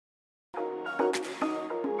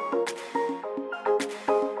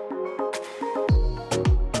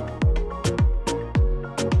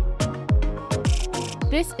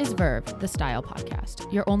This is Verve, the Style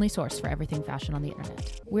Podcast, your only source for everything fashion on the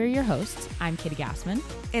internet. We're your hosts. I'm Katie Gassman.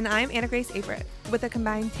 And I'm Anna Grace Averett. With a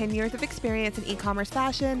combined 10 years of experience in e-commerce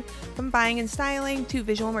fashion, from buying and styling to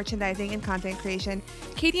visual merchandising and content creation,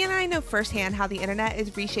 Katie and I know firsthand how the internet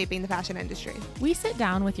is reshaping the fashion industry. We sit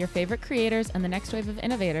down with your favorite creators and the next wave of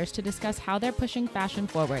innovators to discuss how they're pushing fashion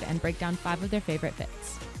forward and break down 5 of their favorite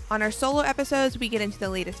fits. On our solo episodes, we get into the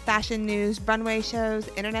latest fashion news, runway shows,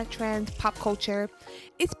 internet trends, pop culture.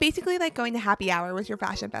 It's basically like going to happy hour with your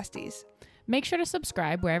fashion besties. Make sure to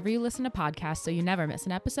subscribe wherever you listen to podcasts so you never miss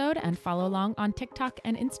an episode, and follow along on TikTok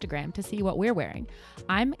and Instagram to see what we're wearing.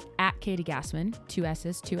 I'm at Katie Gassman, 2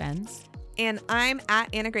 S's, 2 N's. And I'm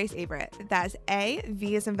at Anna Grace Averett. That's A,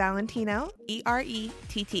 V as in Valentino,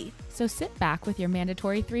 E-R-E-T-T. So sit back with your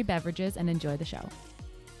mandatory 3 beverages and enjoy the show.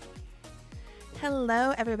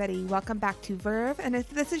 Hello, everybody. Welcome back to Verve. And if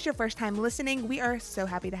this is your first time listening, we are so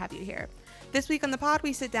happy to have you here. This week on the pod,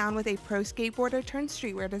 we sit down with a pro skateboarder turned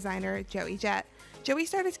streetwear designer, Jett. Joey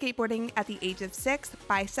started skateboarding at the age of 6.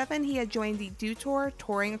 By 7, he had joined the Do Tour,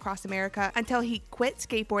 touring across America, until he quit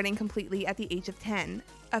skateboarding completely at the age of 10.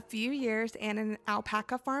 A few years and an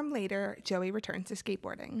alpaca farm later, Joey returns to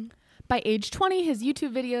skateboarding. By age 20, his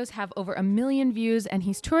YouTube videos have over 1 million views, and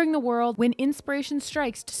he's touring the world when inspiration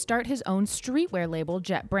strikes to start his own streetwear label,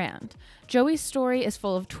 Jett brand. Joey's story is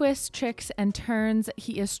full of twists, tricks, and turns.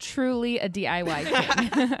 He is truly a DIY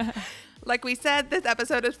king. Like we said, this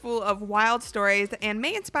episode is full of wild stories and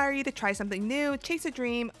may inspire you to try something new, chase a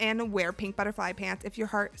dream, and wear pink butterfly pants if your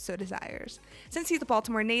heart so desires. Since he's a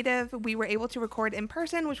Baltimore native, we were able to record in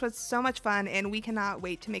person, which was so much fun, and we cannot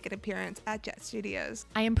wait to make an appearance at Jett Studios.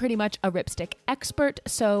 I am pretty much a ripstick expert,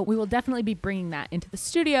 so we will definitely be bringing that into the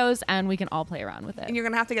studios, and we can all play around with it. And you're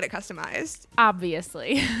going to have to get it customized.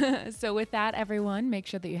 Obviously. So with that, everyone, make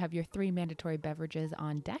sure that you have your 3 mandatory beverages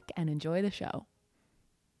on deck and enjoy the show.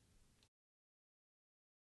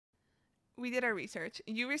 We did our research.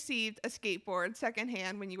 You received a skateboard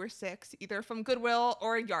secondhand when you were 6, either from Goodwill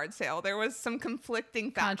or a yard sale. There was some conflicting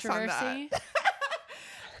facts on that.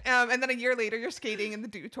 And then a year later, you're skating in the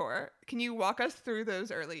Do Tour. Can you walk us through those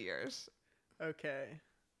early years? Okay.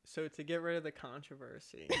 So to get rid of the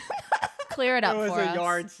controversy. Clear it up for us. It was a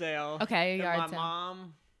yard sale. Okay, a yard sale.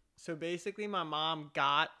 So basically my mom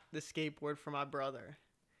got the skateboard for my brother.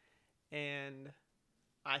 And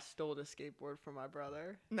I stole the skateboard from my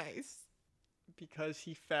brother. Nice. Because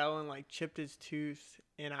he fell and like chipped his tooth,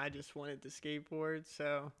 and I just wanted the skateboard,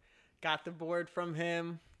 so got the board from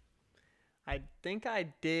him. I think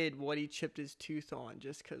I did what he chipped his tooth on,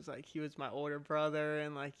 just because like he was my older brother,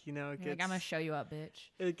 and like, you know, I'm gonna show you up,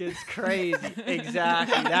 bitch. It gets crazy.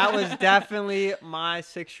 Exactly. That was definitely my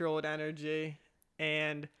 6-year-old energy.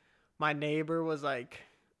 And my neighbor was like,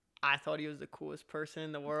 I thought he was the coolest person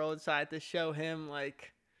in the world, so I had to show him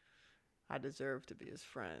like I deserve to be his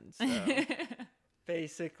friend. So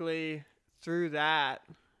basically through that,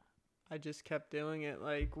 I just kept doing it.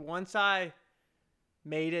 Like once I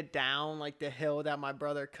made it down like the hill that my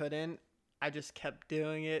brother couldn't, I just kept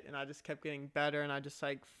doing it, and I just kept getting better, and I just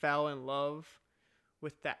like fell in love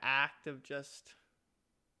with the act of just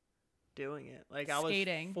doing it. Like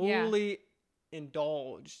skating, I was fully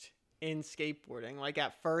indulged in skateboarding. Like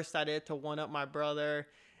at first I did it to one up my brother,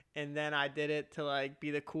 and then I did it to like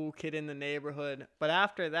be the cool kid in the neighborhood. But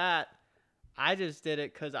after that, I just did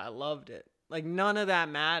it because I loved it. Like none of that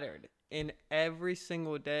mattered. And every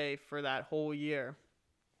single day for that whole year,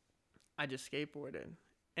 I just skateboarded.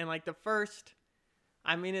 And like the first,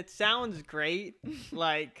 I mean, it sounds great.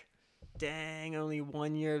 Like, dang, only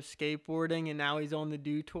 1 year of skateboarding and now he's on the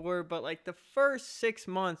Do Tour. But like the first 6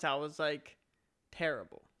 months, I was like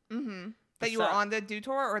terrible. Mm-hmm. That you were on the Do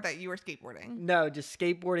Tour, or that you were skateboarding? No, just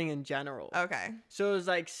skateboarding in general. Okay. So it was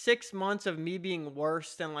like 6 months of me being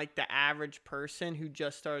worse than like the average person who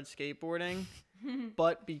just started skateboarding.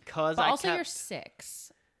 But because but also you're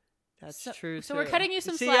 6. That's true. So we're cutting you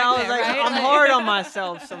some slack. See, I was there, like, right? I'm hard on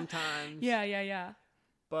myself sometimes. Yeah.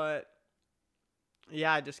 But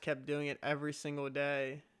yeah, I just kept doing it every single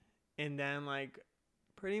day. And then like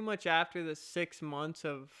pretty much after the 6 months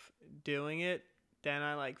of doing it, then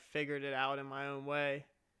I like figured it out in my own way.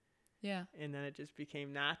 Yeah. And then it just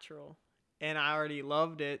became natural. And I already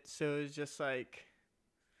loved it. So it was just like,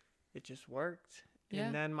 it just worked. Yeah.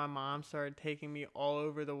 And then my mom started taking me all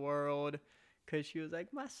over the world because she was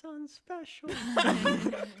like, my son's special.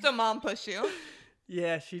 So mom pushed you?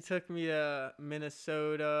 Yeah, she took me to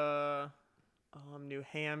Minnesota, New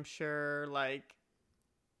Hampshire, like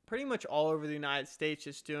pretty much all over the United States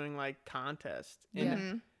just doing like contests.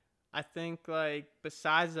 And I think like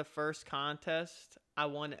besides the first contest, I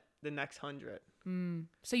won the next 100.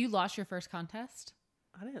 So you lost your first contest?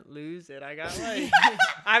 I didn't lose it. I got like,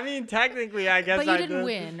 I mean, technically, I guess but you I didn't did.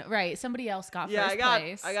 win, right? Somebody else got Yeah, first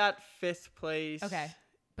place. I got 5th place. Okay,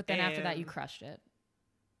 but then after that, you and- crushed it.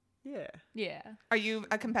 Yeah. Yeah. Are you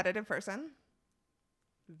a competitive person?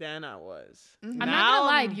 Then I was. I'm not Now gonna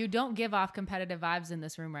lie, I'm- you don't give off competitive vibes in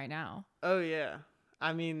this room right now. Oh yeah.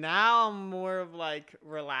 I mean, now I'm more of like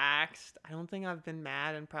relaxed. I don't think I've been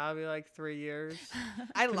mad in probably like 3 years.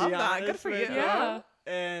 I to love be that. Good honest for you. with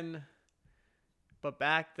Yeah. But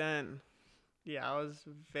back then, yeah, I was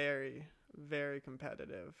very, very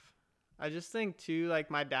competitive. I just think too,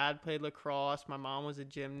 like my dad played lacrosse, my mom was a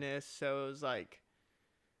gymnast, so it was like,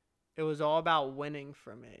 it was all about winning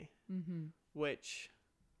for me. Which,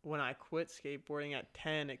 when I quit skateboarding at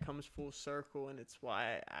 10, it comes full circle, and it's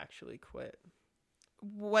why I actually quit.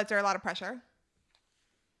 Was there a lot of pressure?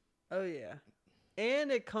 Oh yeah.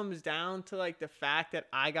 And it comes down to like the fact that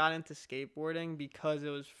I got into skateboarding because it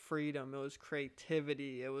was freedom, it was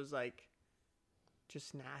creativity, it was like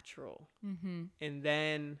just natural. And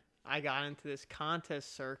then I got into this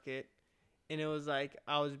contest circuit, and it was like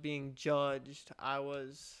I was being judged. I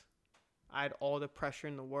had all the pressure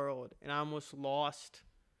in the world, and I almost lost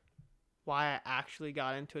why I actually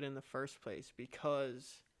got into it in the first place,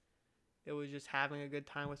 because it was just having a good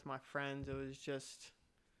time with my friends. It was just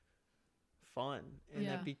fun, and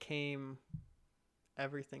it became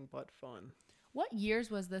everything but fun. What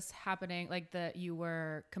years was this happening, like that you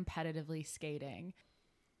were competitively skating?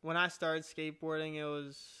 When I started skateboarding,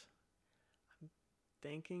 I'm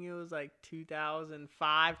thinking it was like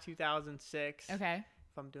 2005, 2006. Okay.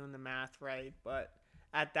 If I'm doing the math right. But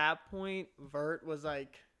at that point, vert was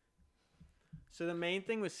like, so the main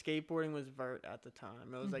thing with skateboarding was vert at the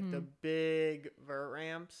time. It was like the big vert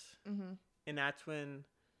ramps. And that's when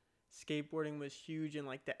skateboarding was huge, and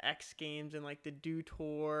like the X Games and like the Do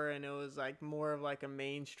Tour, and it was like more of like a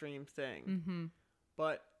mainstream thing.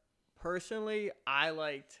 But personally, I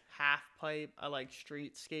liked half pipe. I liked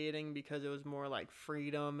street skating because it was more like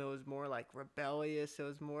freedom. It was more like rebellious. It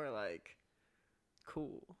was more like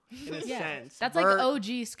cool in a sense. That's vert, like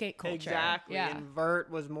OG skate culture. Exactly. Yeah. And vert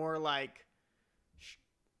was more like,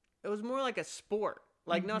 it was more like a sport.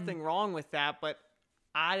 Like nothing wrong with that, but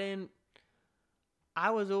I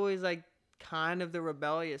was always like kind of the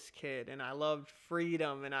rebellious kid, and I loved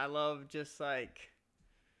freedom, and I loved just like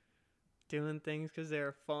doing things because they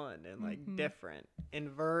were fun and like different. And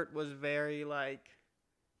vert was very like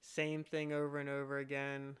same thing over and over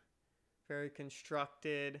again, very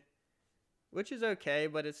constructed, which is okay,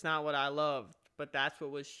 but it's not what I loved. But that's what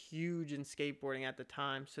was huge in skateboarding at the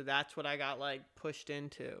time, so that's what I got like pushed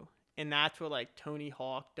into, and that's what like Tony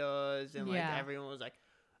Hawk does, and like everyone was like,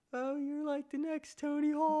 oh, you're like the next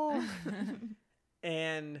Tony Hawk.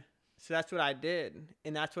 And so that's what I did,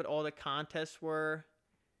 and that's what all the contests were.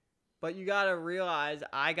 But you got to realize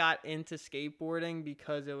I got into skateboarding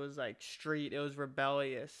because it was like street, it was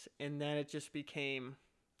rebellious, and then it just became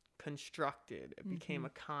constructed. It became a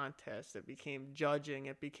contest. It became judging.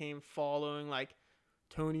 It became following like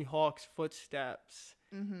Tony Hawk's footsteps.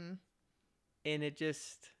 And it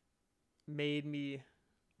just made me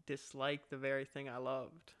dislike the very thing I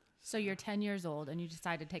loved. So you're 10 years old and you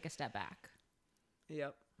decide to take a step back.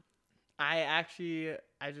 Yep. I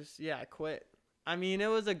quit. I mean, it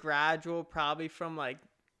was a gradual, probably from like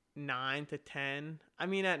 9 to 10. I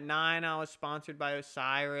mean, at 9, I was sponsored by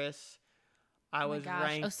Osiris. I was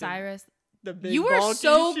ranked. Osiris. The big You were bulky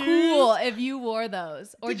so shoes. cool if you wore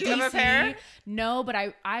those. Or Did you have a pair? No, but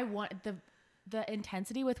I want the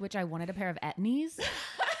intensity with which I wanted a pair of Etnies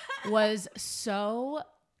was so.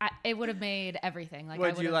 It would have made everything. Like,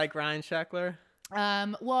 Would you like Ryan Sheckler?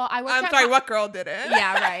 Well, I worked. I'm sorry, what girl did it?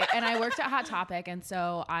 Yeah, right. And I worked at Hot Topic, and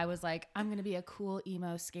so I was like, I'm gonna be a cool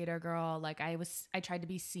emo skater girl. Like I tried to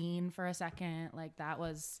be seen for a second. Like that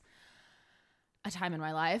was a time in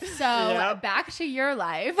my life. So back to your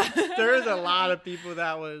life. There's a lot of people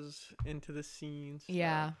that was into the scenes.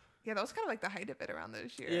 Yeah. Yeah, that was kind of like the height of it around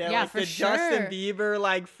those years. Yeah, like for the sure. Justin Bieber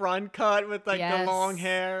like front cut with like the long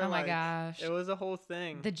hair. Oh my like, gosh. It was a whole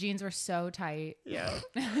thing. The jeans were so tight. Yeah.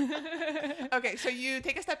 Okay, so you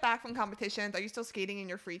take a step back from competitions. Are you still skating in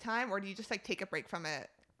your free time, or do you just like take a break from it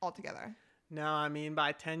altogether? No, I mean,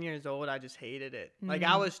 by 10 years old, I just hated it. Like,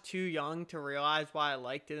 I was too young to realize why I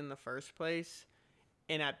liked it in the first place.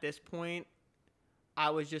 And at this point, I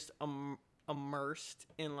was just immersed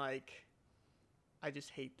in, like, I just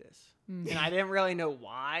hate this. And I didn't really know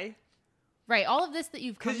why. Right. All of this that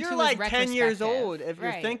you've come to Because you're, like, 10 years retrospective. old if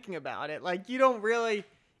you're thinking about it. Like, you don't really...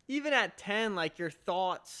 even at 10, like your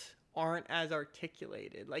thoughts aren't as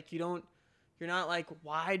articulated. Like you're not like,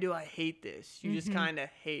 why do I hate this? You just kind of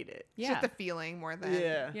hate it. It's just a feeling more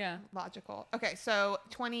than logical. Okay, so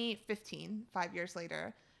 2015, 5 years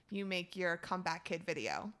later, you make your Comeback Kid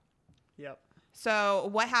video. Yep. So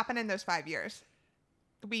what happened in those 5 years?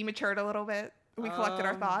 We matured a little bit. We collected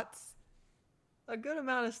our thoughts. A good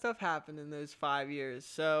amount of stuff happened in those 5 years.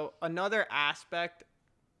 So another aspect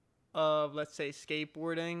of, let's say,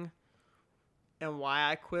 skateboarding and why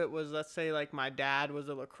I quit was, let's say, like my dad was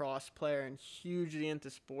a lacrosse player and hugely into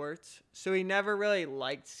sports. So he never really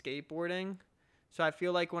liked skateboarding. So I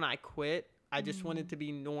feel like when I quit, I just wanted to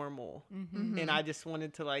be normal. And I just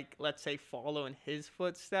wanted to, like, let's say, follow in his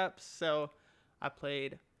footsteps. So I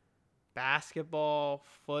played basketball,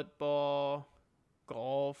 football,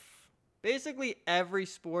 golf, basically every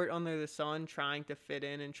sport under the sun, trying to fit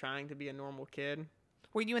in and trying to be a normal kid.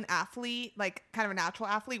 Were you an athlete, like kind of a natural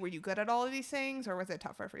athlete? Were you good at all of these things, or was it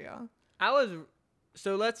tougher for you?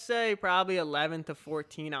 So let's say probably 11 to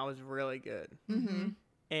 14, I was really good.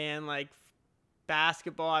 And like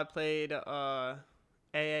basketball, I played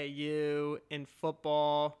AAU. In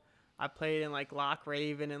football, I played in like Loch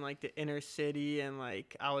Raven and like the inner city, and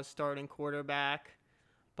like I was starting quarterback.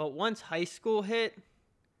 But once high school hit,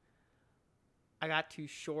 I got too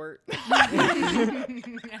short.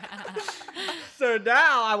 So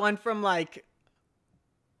now I went from like,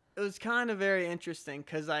 it was kind of very interesting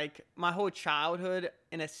because like my whole childhood,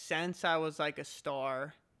 in a sense, I was like a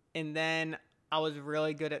star. And then I was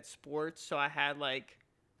really good at sports. So I had like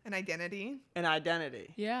an identity.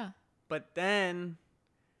 Yeah. But then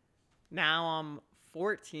now I'm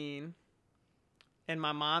 14 and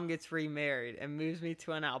my mom gets remarried and moves me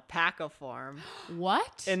to an alpaca farm.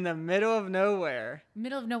 What? In the middle of nowhere.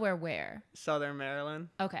 Middle of nowhere where? Southern Maryland.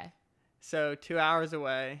 Okay. So 2 hours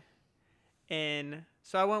away. And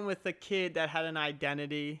so I went with a kid that had an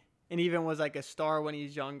identity and even was like a star when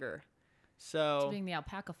he's younger. So being the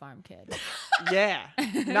alpaca farm kid. Yeah.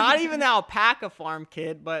 Not even the alpaca farm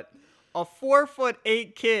kid, but a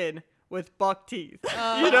 4'8" kid with buck teeth.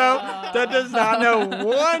 That does not know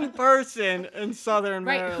one person in Southern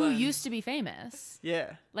Maryland. Right, who used to be famous.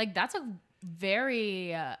 Yeah. Like, that's a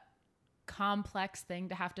very complex thing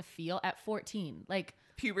to have to feel at 14. Like,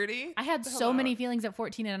 puberty. I had so many feelings at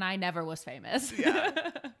 14 and I never was famous.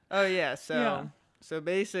 Yeah. Oh, yeah. So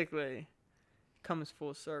basically, it comes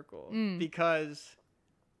full circle because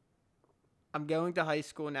I'm going to high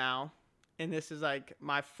school now, and this is like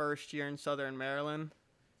my first year in Southern Maryland.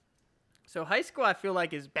 So high school, I feel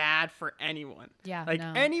like, is bad for anyone. Yeah, like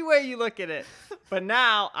no. any way you look at it. But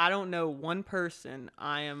now I don't know one person.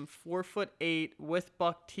 I am 4'8" with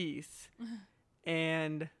buck teeth,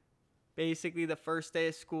 and basically the first day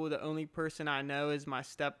of school, the only person I know is my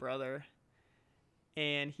stepbrother,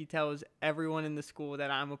 and he tells everyone in the school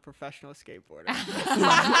that I'm a professional skateboarder.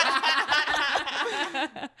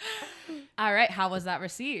 All right, how was that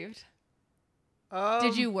received?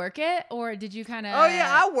 Did you work it, or did you kind of? Oh yeah,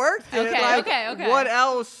 I worked it. Okay. What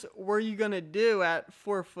else were you gonna do at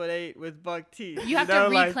 4'8" with buck teeth? You have to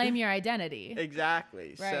reclaim your identity.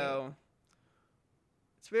 Exactly. Right. So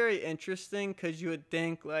it's very interesting because you would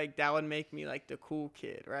think like that would make me like the cool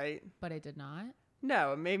kid, right? But it did not.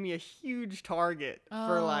 No, it made me a huge target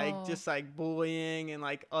for like just like bullying and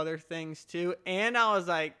like other things too. And I was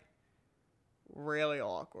like really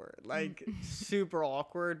awkward, like super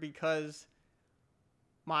awkward, because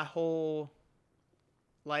my whole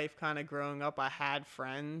life kind of growing up, I had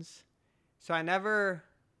friends. So I never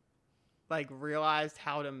like realized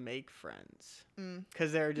how to make friends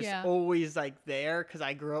because they're just always like there because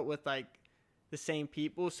I grew up with like the same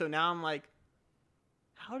people. So now I'm like,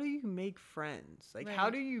 how do you make friends? Like,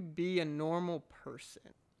 how do you be a normal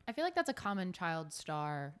person? I feel like that's a common child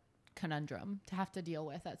star conundrum to have to deal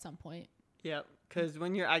with at some point. Yep. Because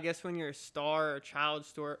when you're a star or a child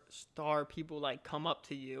star, people like come up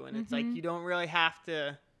to you, and it's like you don't really have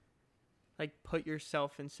to like put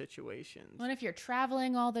yourself in situations. Well, and if you're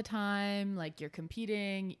traveling all the time, like you're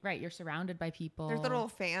competing, right? You're surrounded by people. There's little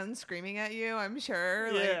fans screaming at you, I'm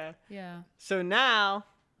sure. Yeah. Yeah. So now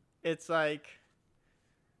it's like,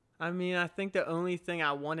 I mean, I think the only thing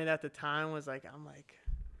I wanted at the time was like, I'm like,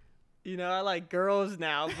 I like girls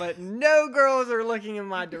now, but no girls are looking in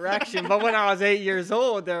my direction. But when I was 8 years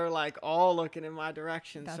old, they were like all looking in my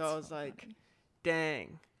direction. So I was like,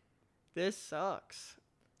 dang, this sucks.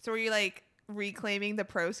 So were you like reclaiming the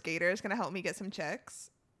pro skater is going to help me get some chicks?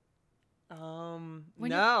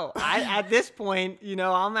 No. At this point,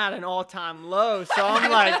 I'm at an all-time low. So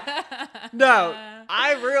I'm like, no.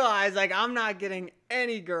 I realize like I'm not getting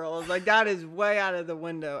any girls. Like that is way out of the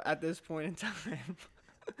window at this point in time.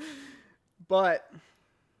 But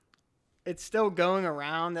it's still going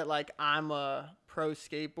around that like I'm a pro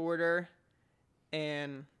skateboarder,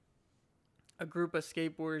 and a group of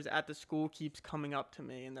skateboarders at the school keeps coming up to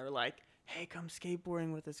me and they're like, hey, come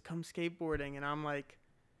skateboarding with us, come skateboarding. And I'm like,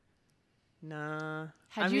 nah.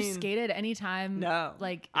 Had you skated anytime? No.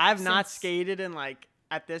 Like, I've not skated in like,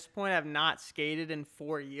 at this point, I've not skated in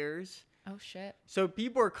 4 years. Oh, shit. So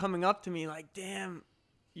people are coming up to me like, damn,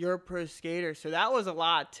 you're a pro skater. So that was a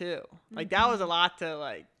lot too. Like that was a lot to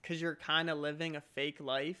like, cause you're kind of living a fake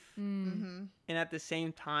life. Mm-hmm. And at the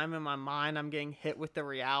same time in my mind, I'm getting hit with the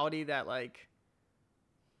reality that like,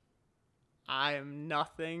 I am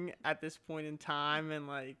nothing at this point in time. And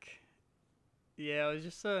like, yeah, it was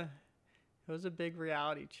just it was a big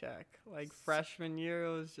reality check. Like freshman year,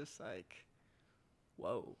 it was just like,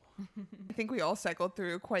 whoa. I think we all cycled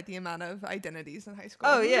through quite the amount of identities in high school.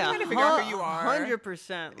 Oh, You're yeah. trying to figure out who you are.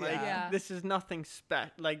 100%. Like, Yeah. this is nothing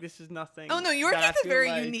like, this is nothing. Oh, no, your that I case is feel very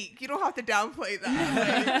like- unique. You don't have to downplay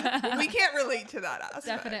that. Like, we can't relate to that aspect.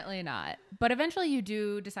 Definitely not. But eventually you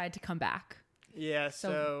do decide to come back. Yeah,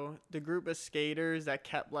 so the group of skaters that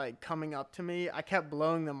kept, like, coming up to me, I kept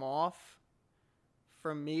blowing them off.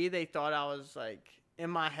 For me, they thought I was, like, in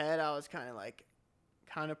my head, I was kind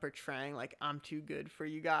of portraying, like, I'm too good for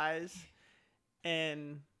you guys.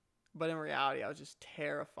 But in reality, I was just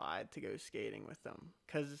terrified to go skating with them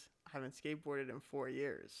because I haven't skateboarded in 4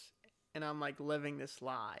 years. And I'm, like, living this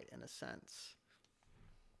lie, in a sense.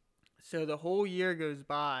 So the whole year goes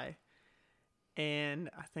by. And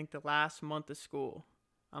I think the last month of school,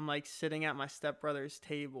 I'm like sitting at my stepbrother's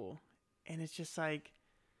table, and it's just like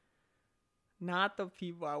not the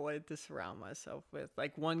people I wanted to surround myself with.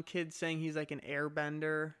 Like one kid saying he's like an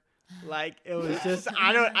airbender. Like it was just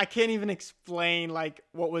I can't even explain like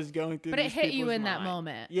what was going through. But it these hit you people's in that mind.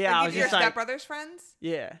 moment. Yeah, Like, I was your just like, stepbrother's friends?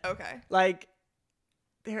 yeah, Okay. like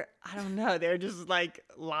I don't know, they're just like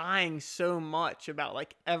lying so much about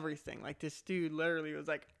like everything. Like this dude literally was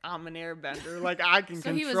like, I'm an airbender, like I can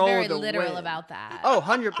So control he was very the literal wind. about that. Oh,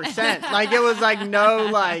 100%. Like it was like no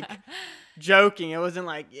like joking. It wasn't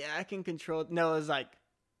like, yeah, I can control. No, it was like,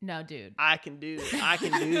 No, dude. I can do this. I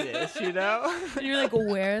can do this, you know? You're like,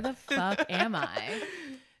 where the fuck am I?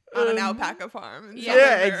 On an alpaca farm. In Yeah. Southern Yeah,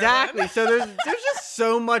 Maryland. exactly. So there's just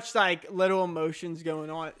so much like little emotions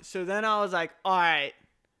going on. So then I was like, all right,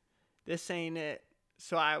 this ain't it.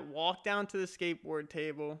 So I walked down to the skateboard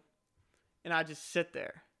table and I just sit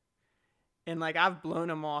there. And like I've blown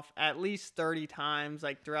them off at least 30 times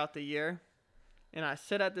like throughout the year. And I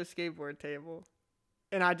sit at the skateboard table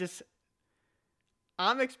and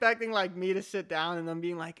I'm expecting like me to sit down and them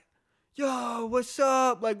being like, yo, what's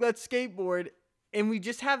up? Like, let's skateboard. And we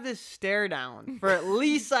just have this stare down for at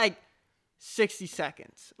least like 60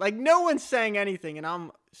 seconds. Like no one's saying anything. And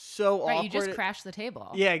I'm so Right, awkward. you just crashed the table.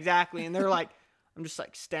 Yeah, exactly. And they're like, I'm just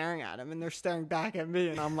like staring at them and they're staring back at me.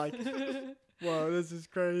 And I'm like, whoa, this is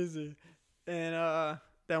crazy. And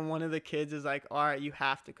then one of the kids is like, all right, you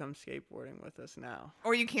have to come skateboarding with us now.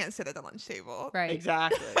 Or you can't sit at the lunch table. Right.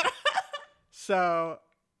 Exactly. So,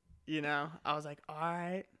 you know, I was like, all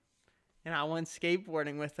right. And I went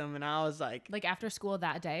skateboarding with them and I was like, Like after school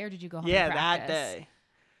that day, or did you go home yeah, and practice? that day.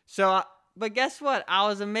 So, but guess what? I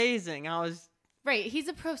was amazing. Right, he's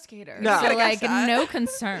a pro skater. No. So Gotta like guess that. no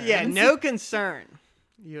concern. Yeah, no concern,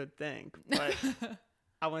 you would think. But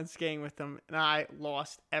I went skating with them and I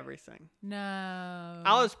lost everything. No.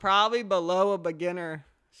 I was probably below a beginner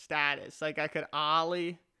status. Like I could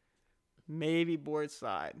ollie, maybe board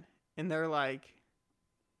slide. And they're like,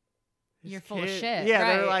 this You're full of kid- shit, Yeah,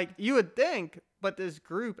 they're right. like, you would think, but this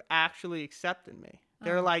group actually accepted me.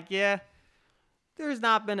 They're Oh. like, yeah, there's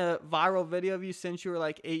not been a viral video of you since you were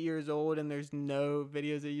like 8 years old, and there's no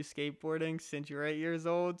videos of you skateboarding since you were 8 years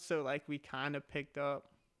old. So like we kind of picked up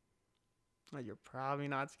like you're probably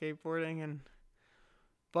not skateboarding,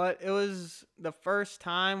 but it was the first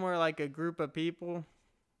time where like a group of people,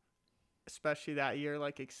 especially that year,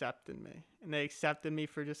 like accepted me, and they accepted me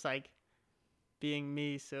for just like being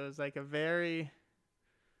me. So it was like a very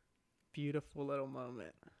beautiful little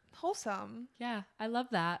moment. Wholesome. Yeah, I love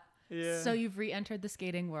that. Yeah. So you've re-entered the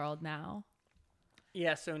skating world now.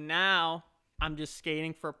 Yeah, so now I'm just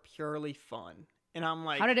skating for purely fun. And I'm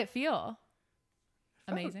like, How did it feel?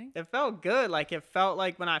 felt- Amazing. It felt good. Like it felt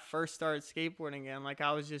like when I first started skateboarding again, like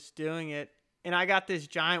I was just doing it. And I got this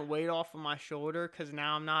giant weight off of my shoulder because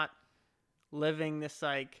now I'm not living this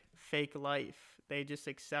like fake life. They just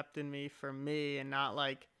accepted me for me and not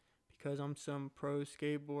like because I'm some pro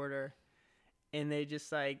skateboarder. And they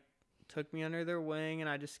just like took me under their wing and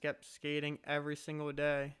I just kept skating every single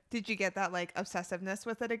day. Did you get that like obsessiveness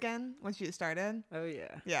with it again once you started? Oh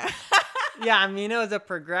yeah. Yeah. Yeah, I mean, it was a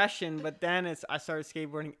progression, but then I started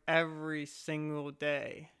skateboarding every single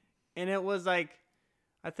day. And it was like,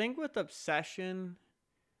 I think with obsession,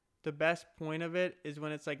 the best point of it is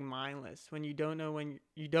when it's like mindless, when you don't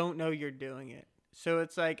know you're doing it. So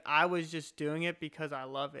it's like I was just doing it because I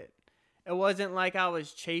love it. It wasn't like I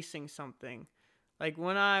was chasing something. Like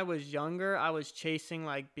when I was younger, I was chasing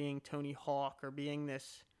like being Tony Hawk or being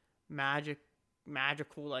this magical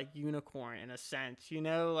like unicorn in a sense, you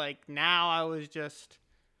know? Like now I was just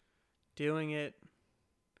doing it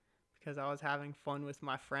because I was having fun with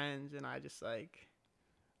my friends and I just like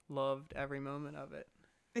loved every moment of it.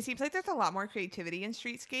 It seems like there's a lot more creativity in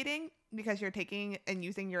street skating because you're taking and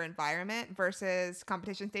using your environment versus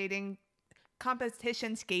competition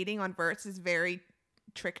skating on verts is very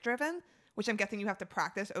trick driven, which I'm guessing you have to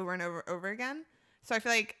practice over and over again. So I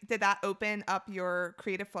feel like, did that open up your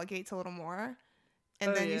creative floodgates a little more?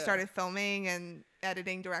 And then you started filming and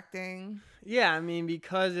editing, directing. Yeah, I mean,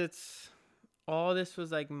 because all this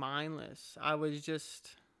was like mindless. I was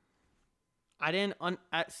just,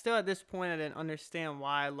 still at this point, I didn't understand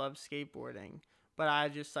why I loved skateboarding, but I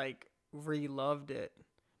just like re-loved it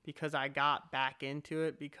because I got back into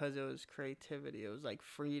it because it was creativity. It was like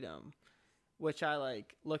freedom, which I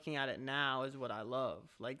like looking at it now is what I love.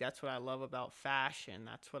 Like that's what I love about fashion.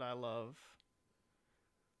 That's what I love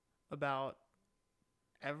about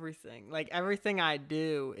everything. Like everything I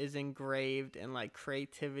do is engraved in like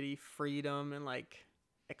creativity, freedom, and like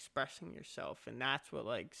expressing yourself. And that's what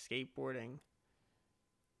like skateboarding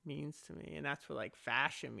means to me. And that's what like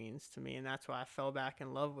fashion means to me. And that's why I fell back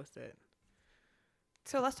in love with it.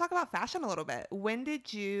 So let's talk about fashion a little bit. When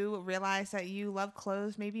did you realize that you love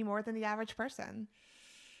clothes maybe more than the average person?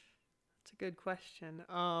 That's a good question.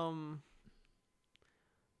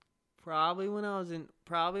 Probably when I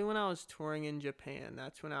was touring in Japan.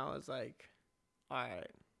 That's when I was like, all right,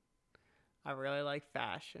 I really like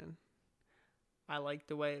fashion. I like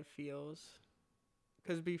the way it feels.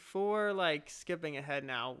 Because before, like, skipping ahead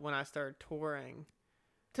now, when I started touring.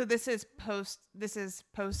 So this is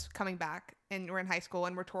post coming back and we're in high school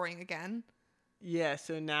and we're touring again? Yeah,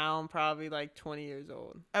 so now I'm probably like 20 years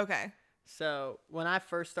old. Okay. So when I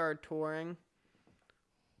first started touring,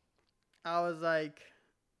 I was like,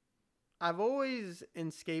 I've always,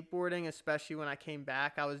 in skateboarding, especially when I came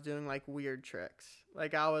back, I was doing like weird tricks.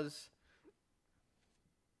 Like I was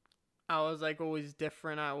like always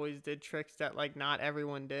different. I always did tricks that like not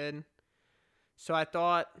everyone did. So I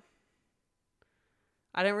thought,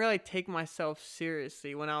 I didn't really take myself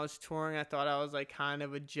seriously. When I was touring, I thought I was like kind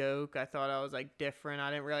of a joke. I thought I was like different.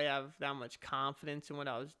 I didn't really have that much confidence in what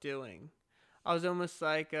I was doing. I was almost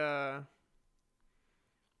like a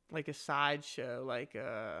sideshow,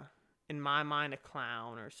 in my mind, a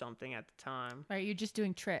clown or something at the time. Right, you're just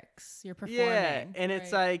doing tricks. You're performing. Yeah, and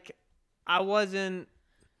it's like, I wasn't,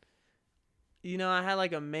 I had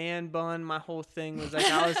like a man bun. My whole thing was like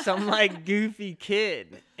I was some like goofy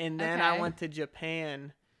kid. And then I went to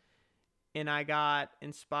Japan and I got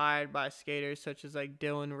inspired by skaters such as like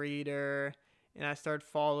Dylan Reeder. And I started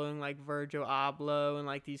following like Virgil Abloh and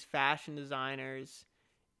like these fashion designers.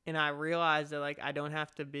 And I realized that like I don't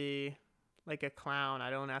have to be like a clown.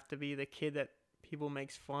 I don't have to be the kid that people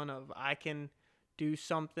makes fun of. I can do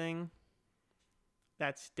something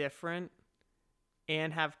that's different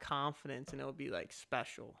and have confidence, and it'll be like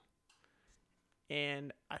special.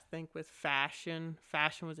 And I think with fashion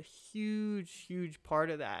was a huge part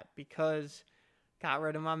of that because I got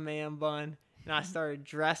rid of my man bun and I started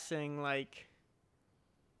dressing like,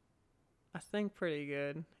 I think pretty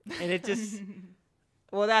good. And it just,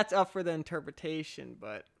 well, that's up for the interpretation,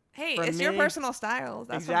 but hey, it's your personal style.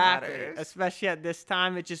 That's exactly, what matters. Especially at this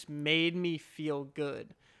time, it just made me feel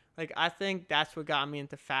good. Like, I think that's what got me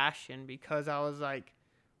into fashion because I was like,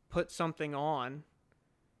 put something on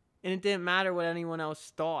and it didn't matter what anyone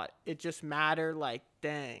else thought. It just mattered like,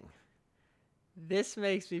 dang, this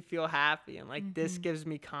makes me feel happy and like this gives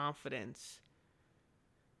me confidence.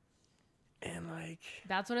 And like,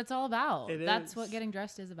 that's what it's all about. That's is what getting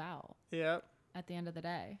dressed is about. Yep. At the end of the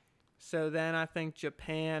day. So then I think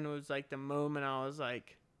Japan was like the moment I was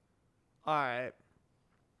like, all right,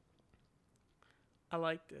 I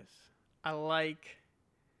like this.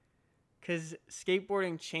 Because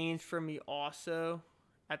skateboarding changed for me also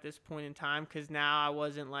at this point in time. Because now it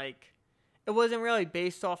wasn't really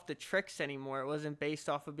based off the tricks anymore. It wasn't based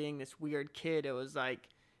off of being this weird kid. It was like,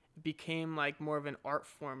 it became like more of an art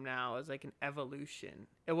form now. It was like an evolution.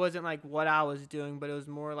 It wasn't like what I was doing, but it was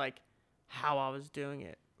more like how I was doing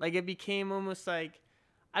it. Like it became almost like,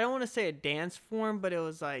 I don't want to say a dance form, but it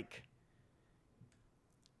was like,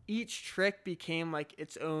 each trick became like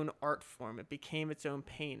its own art form. It became its own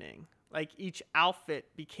painting. Like each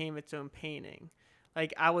outfit became its own painting.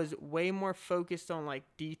 Like I was way more focused on like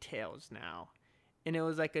details now. And it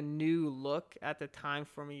was like a new look at the time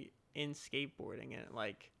for me in skateboarding, and it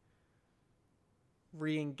like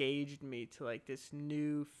re-engaged me to like this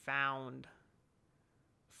new found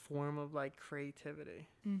form of like creativity.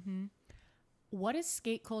 Mm-hmm. What is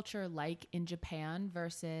skate culture like in Japan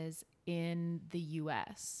versus in the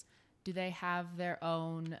US? Do they have their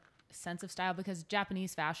own sense of style? Because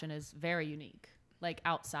Japanese fashion is very unique, like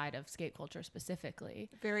outside of skate culture specifically.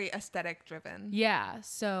 Very aesthetic driven. Yeah.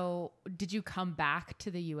 So did you come back to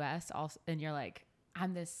the US also, and you're like,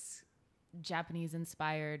 I'm this Japanese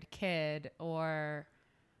inspired kid, or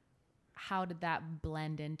how did that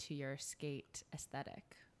blend into your skate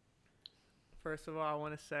aesthetic? First of all, I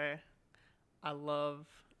want to say I love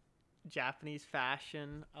Japanese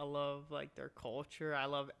fashion. I love like their culture. I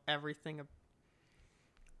love everything.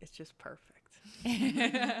 It's just perfect.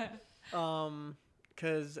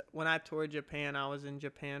 Because when I toured Japan, I was in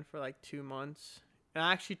Japan for like 2 months. And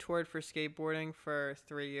I actually toured for skateboarding for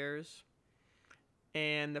 3 years.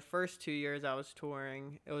 And the first 2 years I was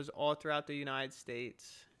touring, it was all throughout the United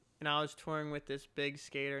States. And I was touring with this big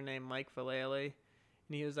skater named Mike Vallely.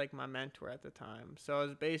 And he was like my mentor at the time. So I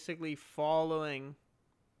was basically following.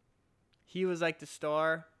 He was like the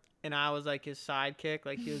star, and I was like his sidekick.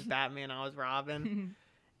 Like he was Batman, I was Robin.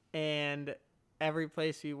 And every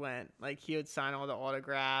place we went, like he would sign all the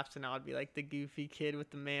autographs, and I would be like the goofy kid with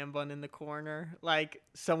the man bun in the corner. Like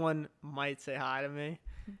someone might say hi to me.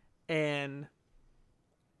 And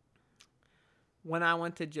when I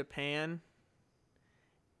went to Japan,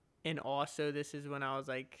 and also this is when I was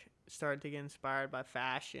like started to get inspired by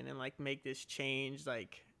fashion and like make this change.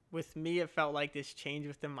 Like with me, it felt like this change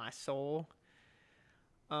within my soul.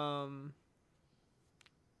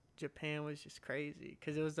 Japan was just crazy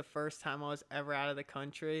because it was the first time I was ever out of the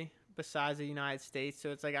country besides the United States.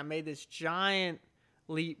 So it's like I made this giant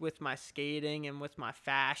leap with my skating and with my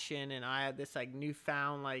fashion, and I had this like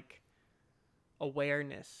newfound like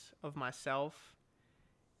awareness of myself.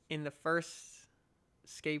 In the first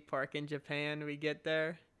skate park in Japan, we get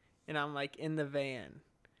there, and I'm like in the van,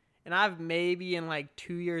 and I've maybe in like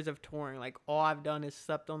 2 years of touring, like all I've done is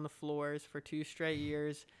slept on the floors for 2 straight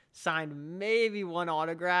years, signed maybe one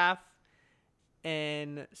autograph,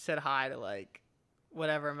 and said hi to like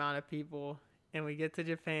whatever amount of people. And we get to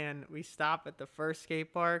Japan, we stop at the first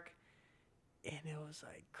skate park, and it was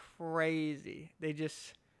like crazy.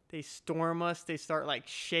 They storm us. They start like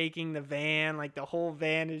shaking the van. Like the whole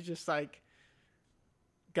van is just like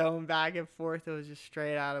going back and forth. It was just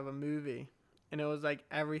straight out of a movie. And it was like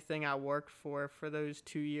everything I worked for those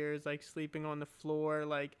 2 years, like sleeping on the floor,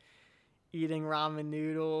 like eating ramen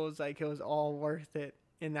noodles. Like it was all worth it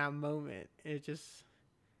in that moment. It just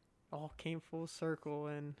all came full circle.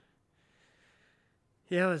 And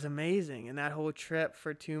yeah, it was amazing. And that whole trip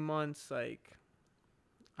for 2 months, like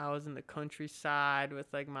I was in the countryside with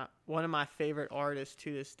like one of my favorite artists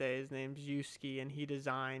to this day. His name's Yuski, and he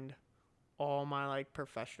designed all my like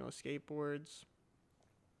professional skateboards.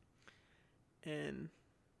 And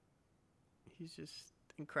he's just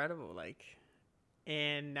incredible. Like,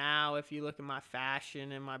 and now if you look at my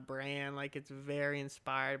fashion and my brand, like it's very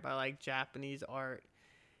inspired by like Japanese art.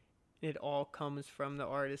 It all comes from the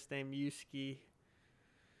artist named Yuski,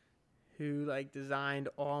 who like designed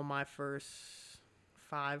all my first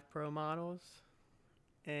 5 pro models.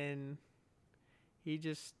 And he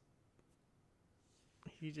just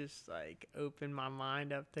like opened my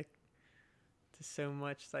mind up to so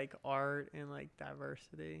much like art and like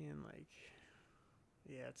diversity. And like,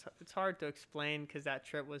 yeah, it's hard to explain because that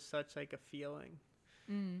trip was such like a feeling.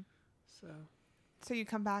 So you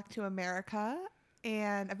come back to America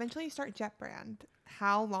and eventually you start Jett brand.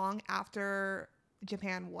 How long after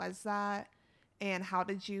Japan was that, and how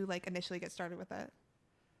did you like initially get started with it?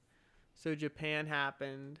 So Japan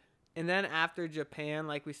happened, and then after Japan,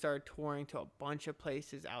 like we started touring to a bunch of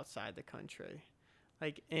places outside the country,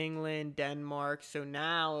 like England, Denmark. So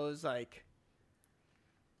now it was like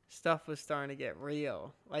stuff was starting to get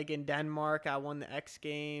real. Like in Denmark, I won the X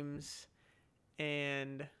Games,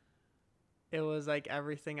 and it was like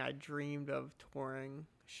everything I dreamed of touring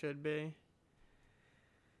should be.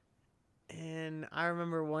 And I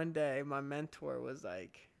remember one day my mentor was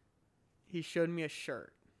like, he showed me a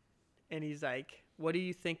shirt. And he's like, what do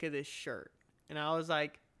you think of this shirt? And I was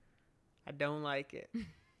like, I don't like it.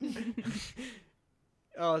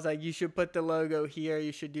 I was like, you should put the logo here.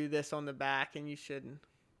 You should do this on the back, and you should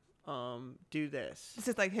do this. This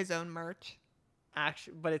is like his own merch.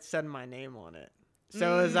 Actually, but it said my name on it.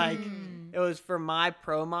 So it was like, it was for my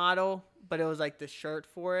pro model, but it was like the shirt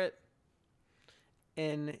for it.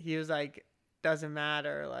 And he was like, doesn't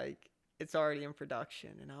matter. Like, it's already in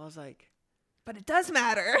production. And I was like, but it does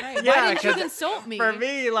matter. Right. Yeah, Why didn't you 'cause consult me? for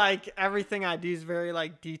me, like, everything I do is very,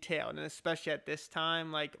 like, detailed. And especially at this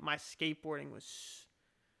time, like, my skateboarding was,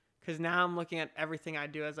 because now I'm looking at everything I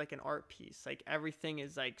do as, like, an art piece. Like, everything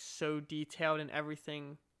is, like, so detailed and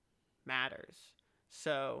everything matters.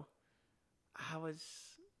 So I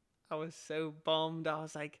was so bummed. I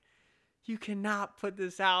was like, you cannot put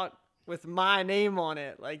this out with my name on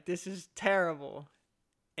it. Like, this is terrible.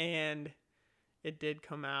 And it did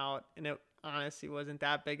come out, and it honestly wasn't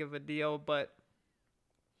that big of a deal, but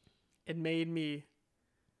it made me,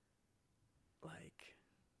 like,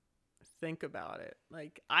 think about it.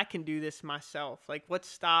 Like, I can do this myself. Like, what's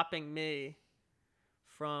stopping me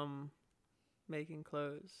from making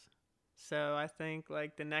clothes? So I think,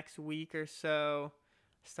 like, the next week or so,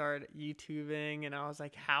 I started YouTubing, and I was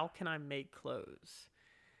like, how can I make clothes?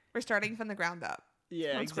 We're starting from the ground up.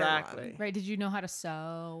 Yeah, On square one. exactly. Right. Did you know how to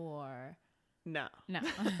sew or No. no?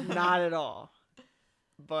 Not at all.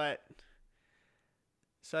 But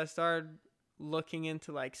so I started looking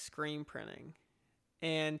into, like, screen printing.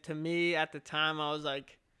 And to me at the time, I was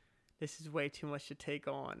like, this is way too much to take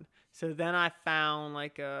on. So then I found,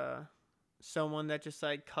 like, someone that just,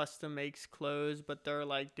 like, custom makes clothes, but they're,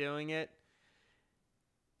 like, doing it,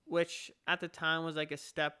 which at the time was, like, a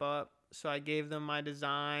step up. So I gave them my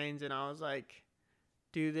designs, and I was like,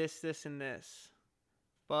 do this, this, and this.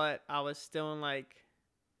 But I was still in, like,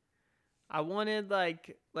 I wanted,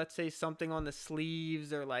 like, let's say something on the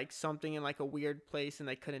sleeves or, like, something in, like, a weird place, and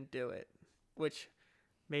they couldn't do it, which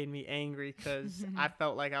made me angry because I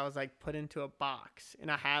felt like I was, like, put into a box,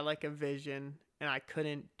 and I had, like, a vision, and I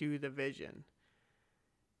couldn't do the vision.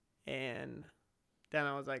 And then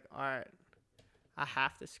I was like, all right, I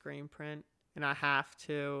have to screen print, and I have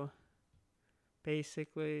to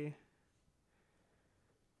basically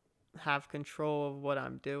have control of what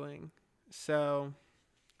I'm doing. So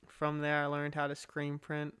from there, I learned how to screen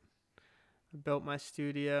print. I built my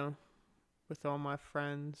studio with all my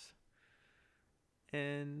friends,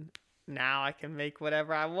 and now I can make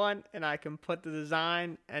whatever I want, and I can put the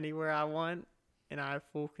design anywhere I want, and I have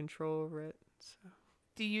full control over it. So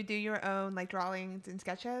Do you do your own, like, drawings and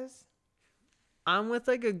sketches? I'm with,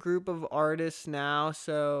 like, a group of artists now,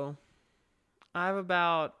 so I have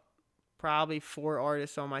about probably 4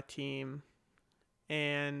 artists on my team,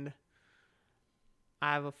 and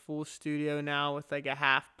I have a full studio now with, like, a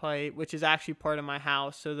half pipe, which is actually part of my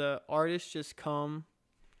house. So the artists just come,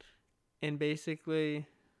 and basically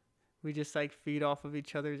we just, like, feed off of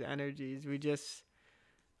each other's energies. We just,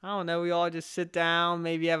 I don't know, we all just sit down,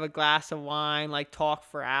 maybe have a glass of wine, like, talk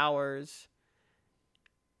for hours.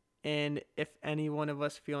 And if any one of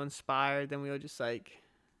us feel inspired, then we'll just, like,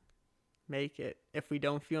 make it. If we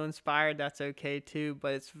don't feel inspired, that's okay too,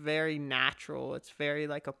 but it's very natural. It's very,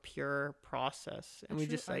 like, a pure process, and we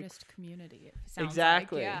just, like, artist community. It sounds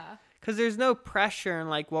exactly. Like, yeah. Because there's no pressure in,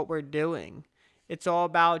 like, what we're doing. It's all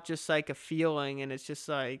about just, like, a feeling, and it's just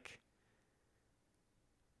like,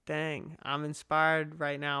 dang, I'm inspired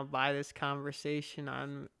right now by this conversation.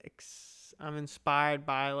 I'm inspired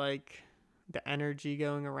by, like, the energy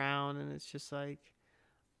going around, and it's just like,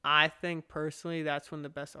 I think personally that's when the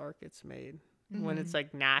best art gets made. Mm-hmm. When it's,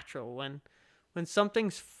 like, natural. When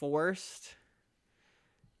something's forced,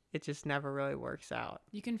 it just never really works out.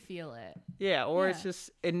 You can feel it. Yeah, or it's just,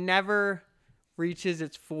 it never reaches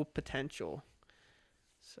its full potential.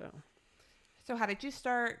 So how did you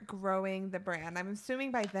start growing the brand? I'm assuming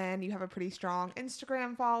by then you have a pretty strong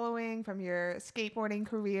Instagram following from your skateboarding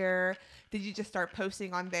career. Did you just start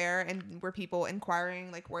posting on there, and were people inquiring,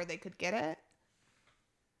 like, where they could get it?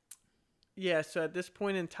 Yeah, so at this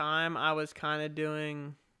point in time, I was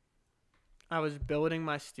building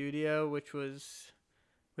my studio, which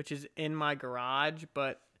is in my garage,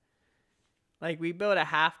 but, like, we built a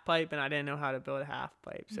half pipe, and I didn't know how to build a half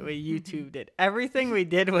pipe, so we YouTubed it. Everything we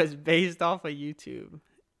did was based off of YouTube,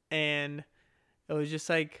 and it was just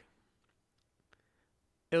like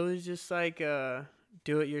a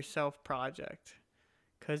do-it-yourself project,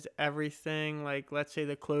 because everything, like, let's say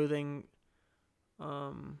the clothing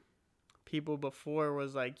people before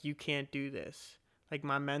was like, you can't do this. Like,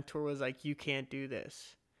 my mentor was like, you can't do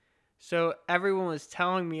this. So everyone was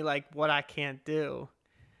telling me, like, what I can't do.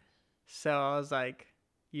 So I was like,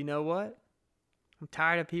 you know what? I'm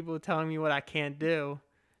tired of people telling me what I can't do.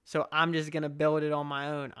 So I'm just going to build it on my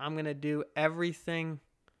own. I'm going to do everything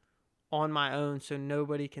on my own so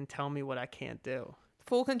nobody can tell me what I can't do.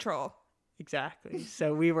 Full control. Exactly.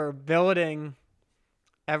 So we were building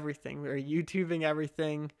everything. We were YouTubing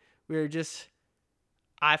everything.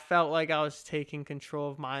 I felt like I was taking control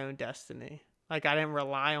of my own destiny. Like, I didn't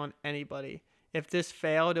rely on anybody. If this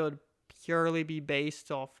failed, it would purely be based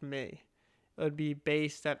off me. It would be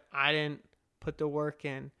based that I didn't put the work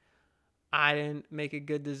in. I didn't make a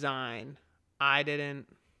good design. I didn't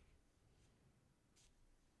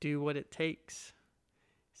do what it takes.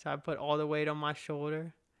 So I put all the weight on my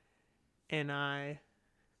shoulder, and I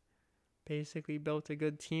basically built a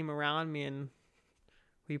good team around me, and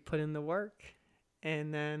we put in the work,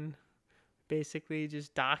 and then basically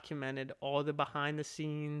just documented all the behind the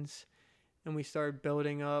scenes, and we started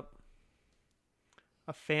building up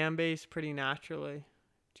a fan base pretty naturally,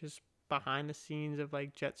 just behind the scenes of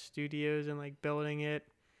like Jett Studios, and like building it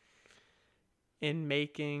and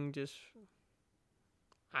making just,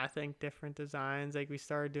 I think, different designs. Like, we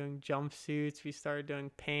started doing jumpsuits, we started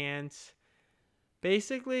doing pants,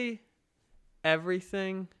 basically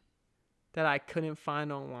everything that I couldn't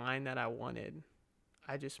find online that I wanted,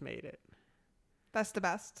 I just made it. That's the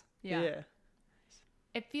best. Yeah.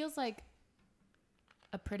 It feels like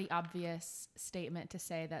a pretty obvious statement to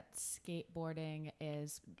say that skateboarding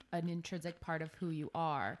is an intrinsic part of who you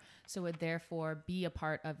are, so would therefore be a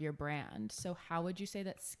part of your brand. So how would you say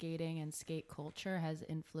that skating and skate culture has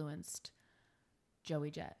influenced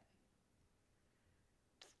Joey Jett?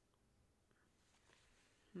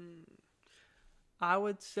 I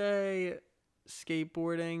would say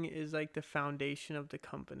skateboarding is like the foundation of the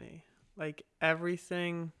company. Like,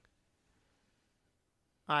 everything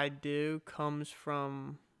I do comes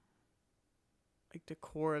from like the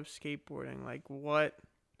core of skateboarding. Like, what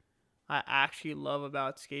I actually love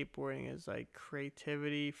about skateboarding is like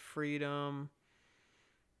creativity, freedom,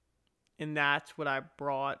 and that's what I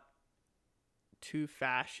brought to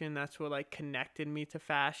fashion. That's what like connected me to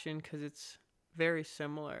fashion, because it's very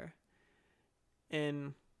similar.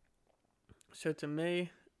 And so to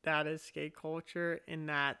me, that is skate culture, and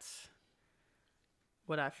that's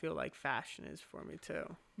what I feel like fashion is for me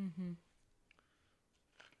too. Mm-hmm.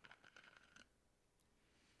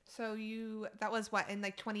 So that was what, in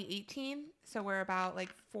like 2018? So we're about like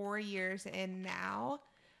 4 years in now.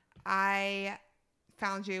 I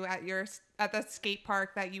found you at the skate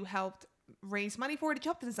park that you helped raise money for. Did you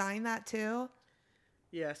help design that too?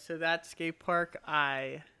 Yeah, so that skate park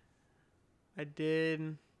I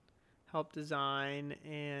did help design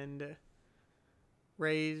and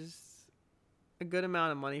raise a good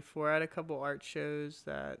amount of money for. I had a couple art shows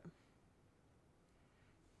that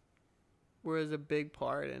was a big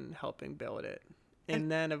part in helping build it.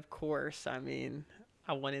 And then, of course, I mean,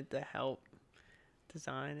 I wanted to help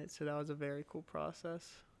design it, so that was a very cool process.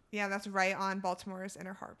 Yeah, that's right on Baltimore's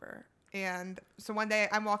Inner Harbor. And so one day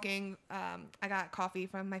I'm walking, I got coffee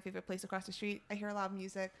from my favorite place across the street. I hear a lot of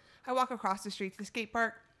music. I walk across the street to the skate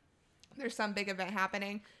park. There's some big event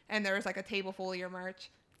happening, and there was like a table full of your merch.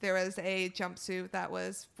 There was a jumpsuit that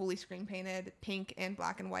was fully screen painted pink and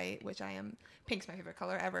black and white, which pink's my favorite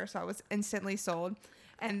color ever, so I was instantly sold.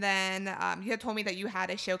 And then you had told me that you had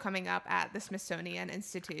a show coming up at the Smithsonian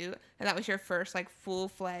Institute, and that was your first like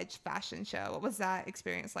full-fledged fashion show. What was that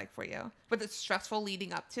experience like for you? Was it stressful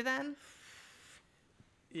leading up to then?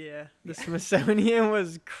 Yeah, the Smithsonian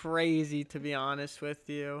was crazy, to be honest with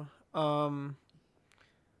you.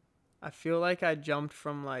 I feel like I jumped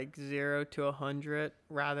from like 0 to 100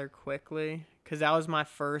 rather quickly, because that was my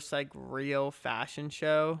first like real fashion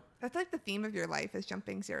show. That's like the theme of your life, is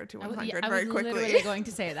jumping 0 to 100 very quickly. I was literally going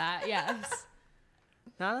to say that, yes.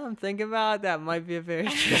 Now that I'm thinking about it, that might be a very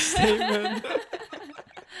true statement.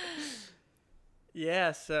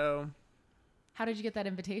 Yeah, so. How did you get that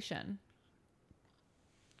invitation?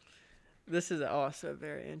 This is also a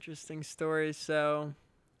very interesting story. So,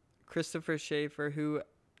 Christopher Schaefer, who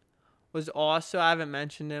was also, I haven't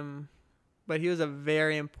mentioned him, but he was a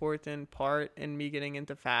very important part in me getting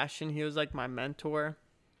into fashion. He was like my mentor.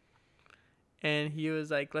 And he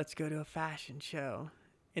was like, let's go to a fashion show.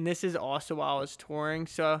 And this is also while I was touring.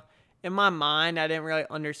 So in my mind, I didn't really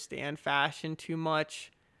understand fashion too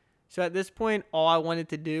much. So at this point, all I wanted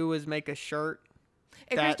to do was make a shirt.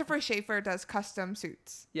 And Christopher Schaefer does custom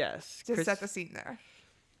suits. Yes. Just set the scene there.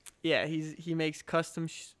 Yeah, he makes custom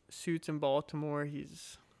suits in Baltimore.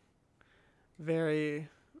 He's very,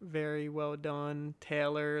 very well done,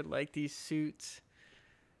 tailored. Like, these suits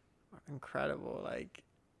are incredible. Like,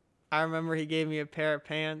 I remember he gave me a pair of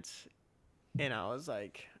pants, and I was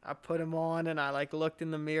like, I put them on, and I like looked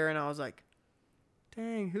in the mirror, and I was like,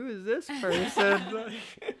 dang, who is this person?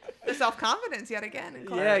 The self-confidence yet again in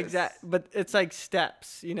clothes. Yeah, exactly. But it's like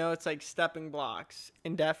steps, you know, it's like stepping blocks.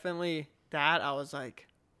 And definitely that, I was like,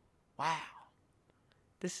 wow,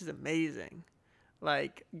 this is amazing.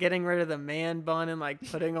 Like, getting rid of the man bun and like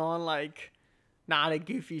putting on like not a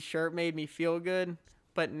goofy shirt made me feel good.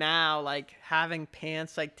 But now, like, having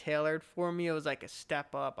pants, like, tailored for me, it was, like, a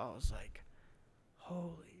step up. I was like,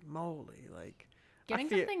 holy moly. Like, Getting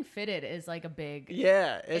something fitted is, like, a big...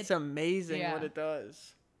 Yeah, it's amazing yeah. what it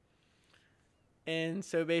does. And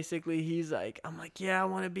so, basically, he's like, I'm like, yeah, I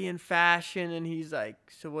want to be in fashion. And he's like,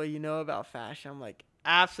 so what do you know about fashion? I'm like,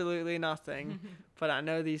 absolutely nothing. But I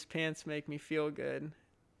know these pants make me feel good.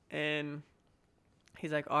 And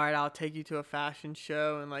he's like, all right, I'll take you to a fashion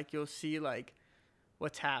show. And, like, you'll see, like,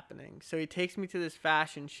 what's happening. So he takes me to this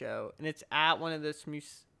fashion show, and it's at one of the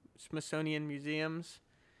Smithsonian museums,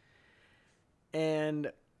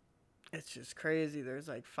 and it's just crazy. There's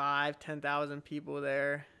like 10,000 people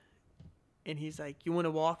there, and he's like, you want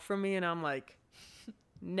to walk from me? And I'm like,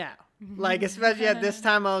 no. Like, especially at this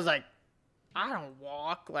time, I was like, I don't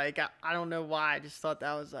walk. Like, I don't know why. I just thought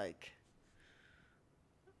that was like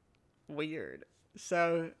weird.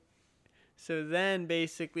 So then,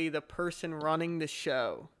 basically, the person running the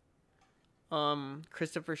show,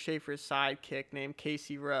 Christopher Schaefer's sidekick named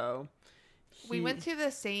Casey Rowe. We went to the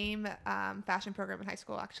same fashion program in high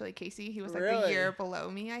school, actually, Casey. He was like Really? the year below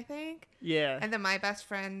me, I think. Yeah. And then my best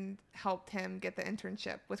friend helped him get the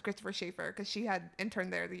internship with Christopher Schaefer because she had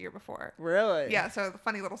interned there the year before. Really? Yeah, so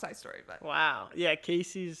funny little side story. But wow. Yeah,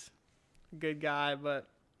 Casey's a good guy, but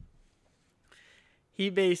he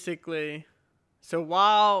basically... So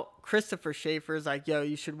while Christopher Schaefer's like, yo,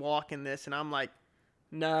 you should walk in this, and I'm like,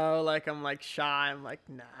 no, like, I'm like shy. I'm like,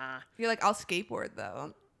 nah. You're like, I'll skateboard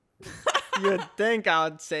though. You'd think I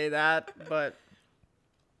would say that, but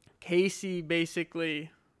Casey basically,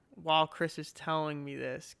 while Chris is telling me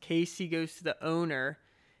this, Casey goes to the owner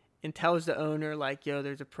and tells the owner, like, yo,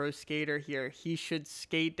 there's a pro skater here. He should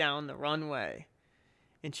skate down the runway.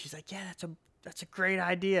 And she's like, yeah, that's a great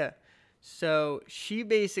idea. So she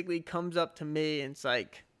basically comes up to me and it's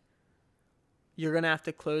like, you're going to have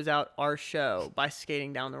to close out our show by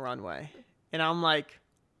skating down the runway. And I'm like,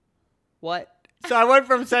 what? So I went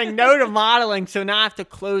from saying no to modeling, so now I have to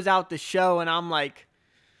close out the show. And I'm like,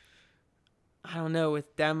 I don't know,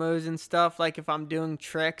 with demos and stuff, like if I'm doing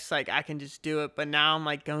tricks, like I can just do it. But now I'm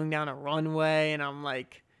like going down a runway and I'm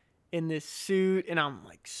like in this suit and I'm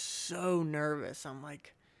like so nervous. I'm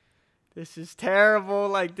like, this is terrible.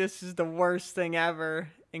 Like, this is the worst thing ever.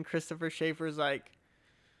 And Christopher Schaefer's like,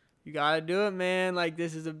 you got to do it, man. Like,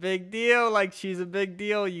 this is a big deal. Like, she's a big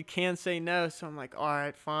deal. You can't say no. So I'm like, all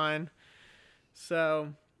right, fine. So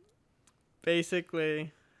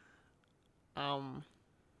basically,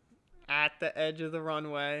 at the edge of the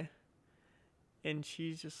runway, and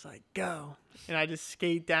she's just like, go. And I just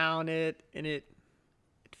skate down it, and it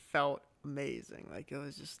felt amazing. Like, it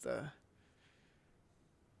was just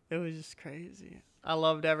crazy. I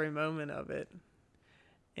loved every moment of it.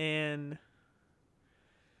 And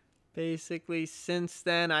basically since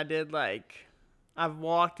then I've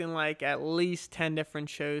walked in like at least 10 different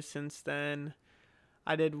shows since then.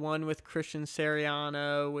 I did one with Christian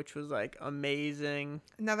Siriano, which was like amazing.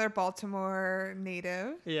 Another Baltimore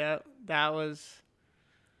native. Yeah, that was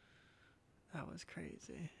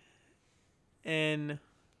crazy. And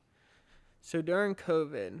so during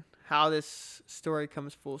COVID, how this story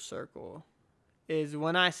comes full circle is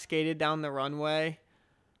when I skated down the runway,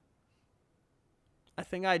 I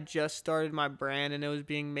think I just started my brand and it was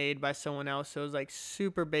being made by someone else. So it was like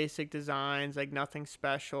super basic designs, like nothing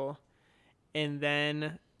special. And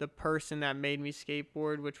then the person that made me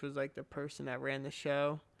skateboard, which was like the person that ran the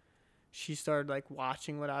show, she started like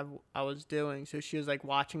watching what I was doing. So she was like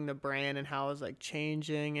watching the brand and how I was like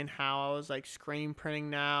changing and how I was like screen printing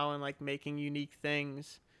now and like making unique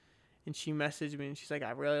things. And she messaged me and she's like, I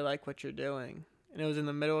really like what you're doing. And it was in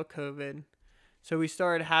the middle of COVID. So we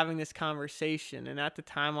started having this conversation. And at the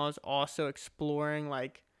time I was also exploring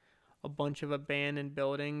like a bunch of abandoned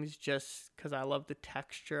buildings just because I love the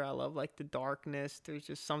texture. I love like the darkness. There's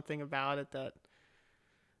just something about it that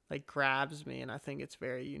like grabs me and I think it's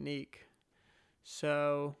very unique.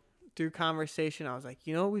 So through conversation, I was like,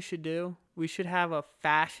 you know what we should do? We should have a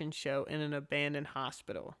fashion show in an abandoned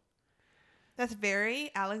hospital. That's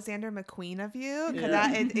very Alexander McQueen of you, because Yeah.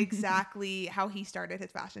 that is exactly how he started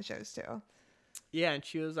his fashion shows too. Yeah, and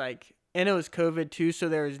she was like, and it was COVID too, so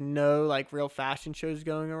there was no like real fashion shows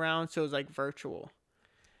going around, so it was like virtual.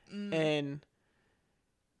 And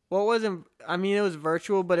well, it wasn't, I mean, it was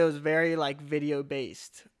virtual, but it was very like video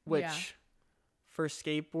based, which for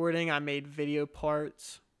skateboarding, I made video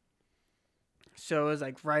parts. So it was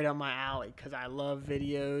like right up my alley because I love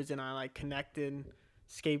videos and I like connected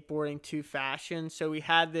skateboarding to fashion. So we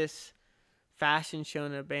had this fashion show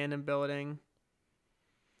in an abandoned building.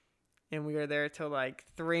 And we were there till like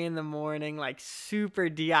 3 a.m, like super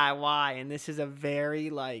DIY. And this is a very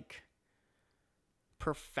like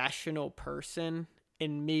professional person.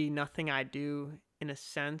 In me, nothing I do, in a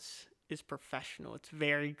sense, is professional. It's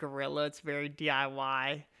very guerrilla. It's very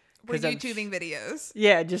DIY. We're YouTubing videos.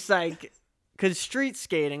 Yeah, just like, because street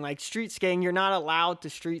skating, you're not allowed to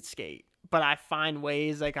street skate. But I find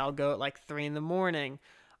ways, like I'll go at like 3 a.m.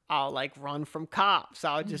 I'll like run from cops.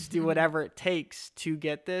 I'll just do whatever it takes to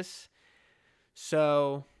get this.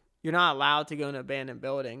 So you're not allowed to go in an abandoned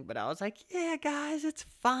building. But I was like, yeah, guys, it's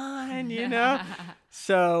fine, you know?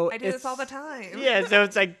 So I do this all the time. Yeah, so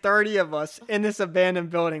it's like 30 of us in this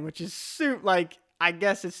abandoned building, which is like, I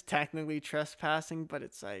guess it's technically trespassing, but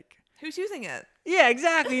it's like, who's using it? Yeah,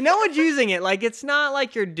 exactly. No one's using it. Like, it's not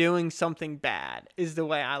like you're doing something bad, is the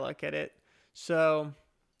way I look at it. So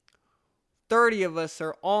 30 of us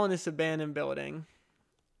are all in this abandoned building,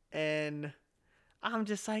 and I'm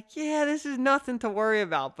just like, yeah, this is nothing to worry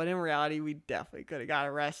about. But in reality, we definitely could have got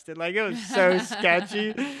arrested. Like, it was so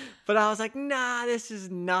sketchy. But I was like, nah, this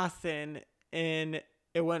is nothing. And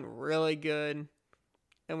it went really good.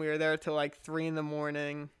 And we were there till like 3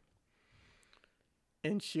 a.m.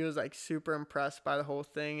 And she was like super impressed by the whole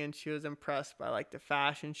thing. And she was impressed by like the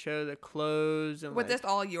fashion show, the clothes. And was like, this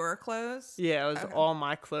all your clothes? Yeah, it was all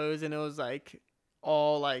my clothes. And it was like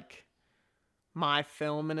all like my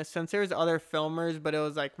film in a sense. There was other filmers, but it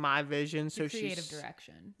was like my vision. So creative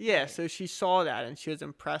direction. Yeah, right. So she saw that and she was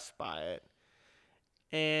impressed by it.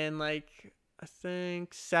 And like, I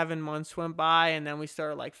think 7 months went by, and then we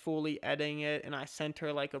started like fully editing it. And I sent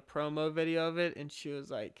her like a promo video of it, and she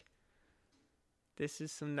was like, this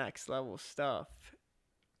is some next level stuff.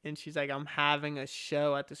 And she's like, I'm having a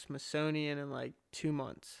show at the Smithsonian in like 2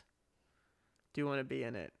 months. Do you want to be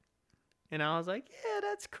in it? And I was like, yeah,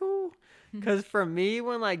 that's cool. Because for me,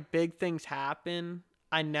 when like big things happen,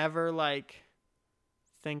 I never like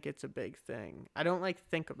think it's a big thing. I don't like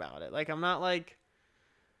think about it. Like, I'm not like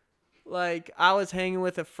I was hanging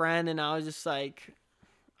with a friend, and I was just like,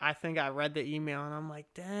 I think I read the email, and I'm like,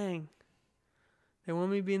 dang, they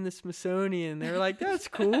want me to be in the Smithsonian. They were like, that's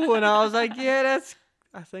cool. And I was like, yeah,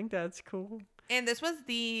 I think that's cool. And this was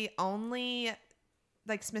the only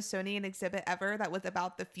like Smithsonian exhibit ever that was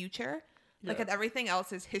about the future. Like, and everything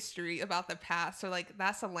else is history about the past. So like,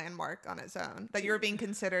 that's a landmark on its own, that you're being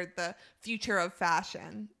considered the future of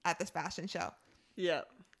fashion at this fashion show. Yeah.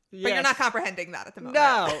 Yes. But you're not comprehending that at the moment.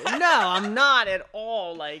 No, I'm not at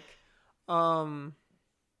all. Like, so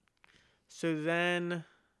then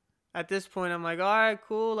at this point, I'm like, all right,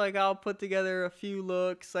 cool. Like, I'll put together a few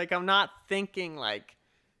looks. Like, I'm not thinking like,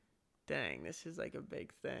 dang, this is like a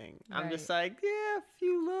big thing. Right. I'm just like, yeah, a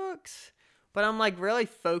few looks. But I'm like really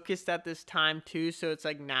focused at this time too. So it's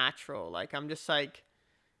like natural. Like, I'm just like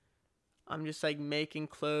making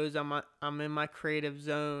clothes. I'm in my creative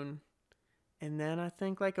zone. And then I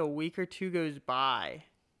think like a week or two goes by,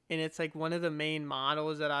 and it's like one of the main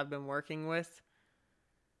models that I've been working with.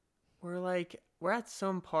 We're at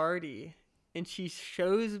some party, and she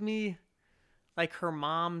shows me like her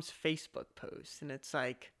mom's Facebook post, and it's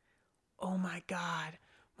like, oh my God,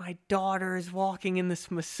 my daughter is walking in the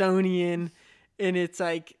Smithsonian. And it's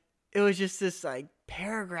like, it was just this like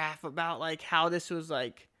paragraph about like how this was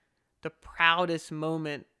like the proudest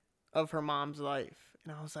moment of her mom's life.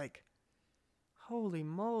 And I was like, holy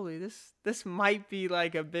moly, this might be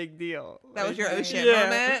like a big deal. That was your ocean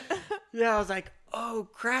moment. Yeah, I was like, oh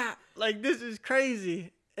crap, like this is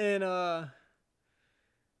crazy. And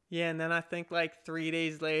yeah, and then I think like 3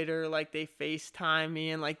 days later, like they FaceTime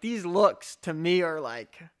me, and like these looks to me are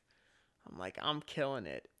like, I'm killing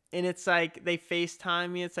it. And it's like they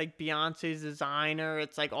FaceTime me, it's like Beyonce's designer,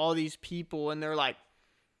 it's like all these people, and they're like,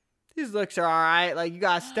 these looks are all right. Like, you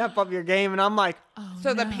got to step up your game. And I'm like, oh,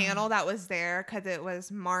 so no. The panel that was there, because it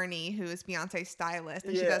was Marnie, who is Beyonce's stylist,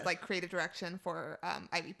 and she does like creative direction for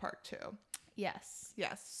Ivy Park too. Yes.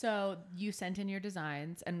 Yes. So you sent in your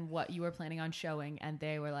designs and what you were planning on showing, and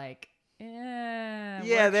they were like,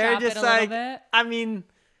 yeah, they're just like, I mean,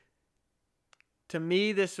 to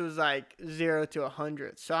me, this was like 0 to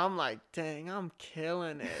 100. So I'm like, dang, I'm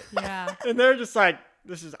killing it. Yeah. And they're just like,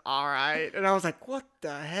 this is all right. And I was like, what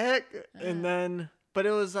the heck? And then, but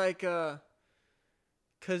it was like,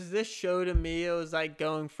 cause this show to me, it was like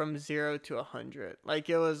going from 0 to 100. Like,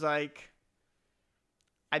 it was like,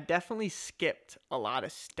 I definitely skipped a lot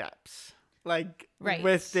of steps, like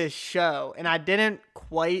with this show. And I didn't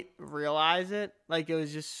quite realize it. Like, it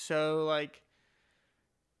was just so like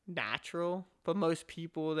natural. But most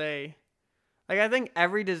people, I think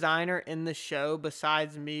every designer in the show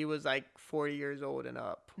besides me was like 40 years old and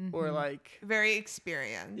up, or like very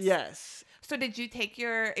experienced. Yes. So did you take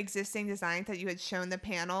your existing designs that you had shown the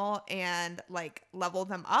panel and like level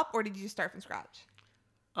them up, or did you start from scratch?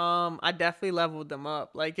 I definitely leveled them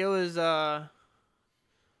up. Like it was the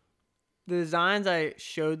designs I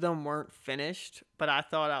showed them weren't finished, but I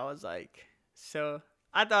thought I was like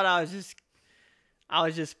I thought I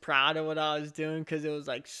was just proud of what I was doing because it was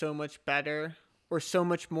like so much better or so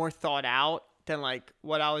much more thought out than like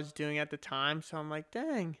what I was doing at the time. So I'm like,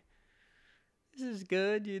 dang, this is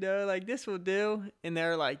good, like this will do. And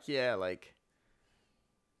they're like, yeah, like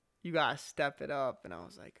you gotta step it up. And I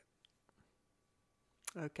was like,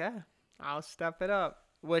 okay, I'll step it up.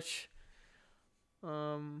 Which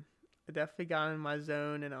I definitely got in my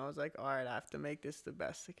zone, and I was like, all right, I have to make this the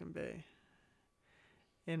best it can be.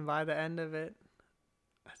 And by the end of it,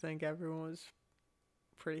 I think everyone was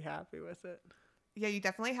pretty happy with it. Yeah, you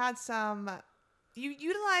definitely had you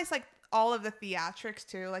utilized like all of the theatrics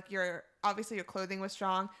too. Like obviously your clothing was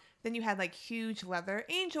strong. Then you had like huge leather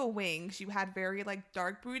angel wings. You had very like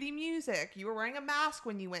dark broody music. You were wearing a mask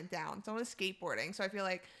when you went down. Someone was skateboarding. So I feel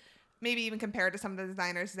like maybe even compared to some of the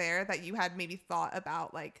designers there that you had maybe thought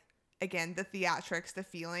about like, again, the theatrics, the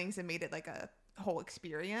feelings, and made it like a whole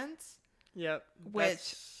experience. Yep.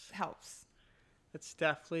 Which helps. It's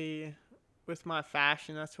definitely with my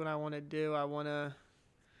fashion. That's what I want to do. I want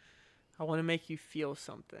to make you feel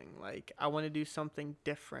something. Like I want to do something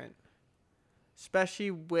different,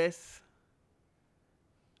 especially with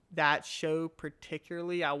that show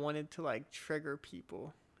particularly. I wanted to like trigger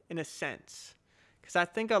people in a sense, because I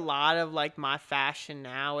think a lot of like my fashion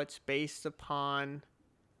now, it's based upon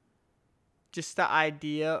just the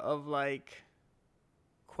idea of like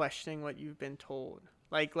questioning what you've been told.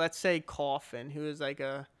 Like let's say Coffin, who is like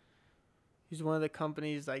he's one of the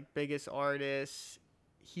company's like biggest artists.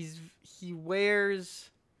 He wears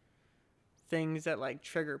things that like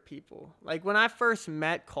trigger people. Like when I first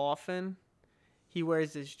met Coffin, he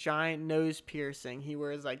wears this giant nose piercing. He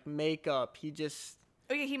wears like makeup.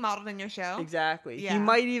 Oh yeah, he modeled in your show. Exactly. Yeah. He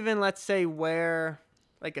might even, let's say, wear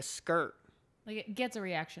like a skirt. Like it gets a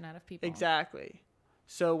reaction out of people. Exactly.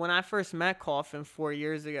 So when I first met Coffin 4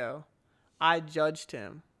 years ago, I judged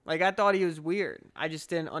him. Like I thought he was weird. I just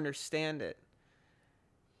didn't understand it.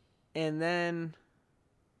 And then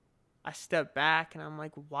I stepped back and I'm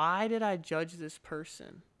like, why did I judge this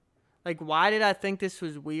person? Like, why did I think this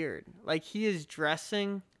was weird? Like, he is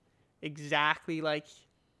dressing exactly like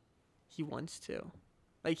he wants to.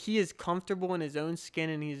 Like, he is comfortable in his own skin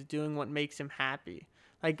and he's doing what makes him happy.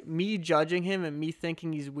 Like, me judging him and me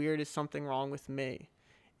thinking he's weird is something wrong with me.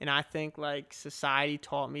 And I think, like, society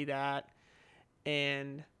taught me that.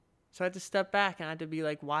 And so I had to step back and I had to be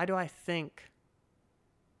like, why do I think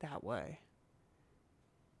that way?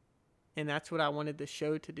 And that's what I wanted the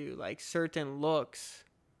show to do. Like, certain looks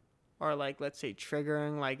are, like, let's say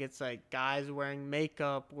triggering. Like, it's like guys wearing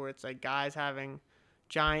makeup, or it's like guys having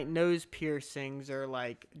giant nose piercings or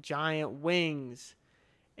like giant wings.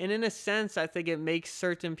 And in a sense, I think it makes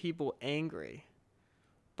certain people angry.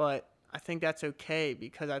 But I think that's okay,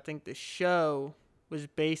 because I think the show was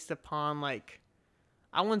based upon, like,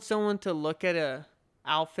 I want someone to look at a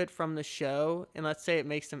outfit from the show and let's say it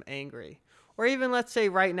makes them angry. Or even let's say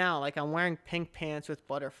right now, like I'm wearing pink pants with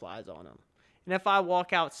butterflies on them. And if I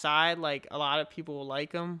walk outside, like a lot of people will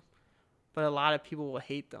like them, but a lot of people will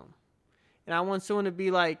hate them. And I want someone to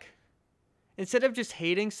be like, instead of just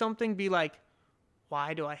hating something, be like,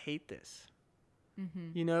 why do I hate this?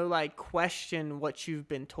 Mm-hmm. Like question what you've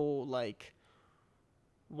been told. Like,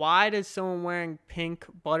 why does someone wearing pink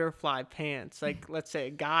butterfly pants, like let's say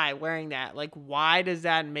a guy wearing that, like why does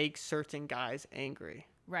that make certain guys angry?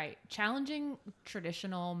 Right. Challenging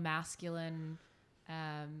traditional masculine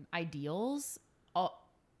ideals.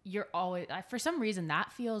 You're always, for some reason,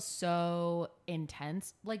 that feels so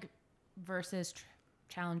intense, like versus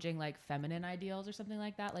challenging like feminine ideals or something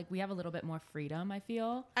like that. Like we have a little bit more freedom, I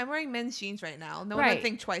feel. I'm wearing men's jeans right now. No right. one would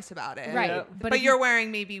think twice about it. Right. Yep. But you're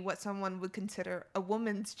wearing maybe what someone would consider a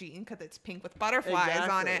woman's jean because it's pink with butterflies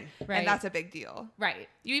on it. Right. And that's a big deal. Right.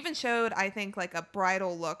 You even showed, I think, like a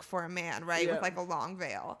bridal look for a man, right? Yeah. With like a long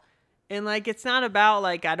veil. And like, it's not about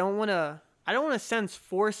like, I don't want to sense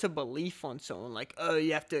force a belief on someone like, oh,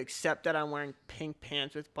 you have to accept that I'm wearing pink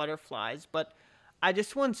pants with butterflies. But I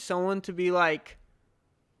just want someone to be like,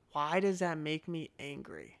 why does that make me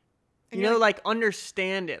angry? Like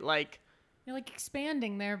understand it. Like, you're like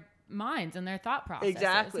expanding their minds and their thought process.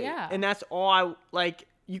 Exactly. Yeah. And that's all I like.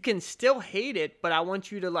 You can still hate it, but I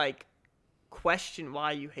want you to like question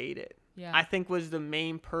why you hate it. Yeah. I think was the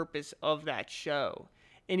main purpose of that show.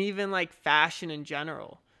 And even like fashion in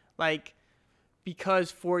general. Like,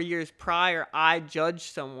 because 4 years prior, I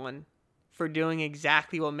judged someone for doing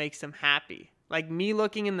exactly what makes them happy. Like me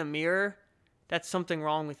looking in the mirror, that's something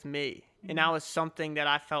wrong with me. And that was something that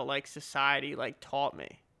I felt like society like taught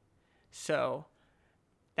me. So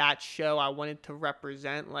that show, I wanted to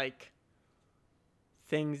represent like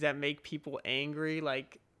things that make people angry,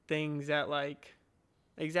 like things that like,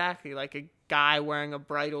 exactly, like a guy wearing a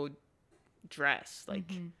bridal dress,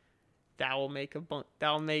 like that will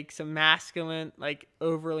make some masculine, like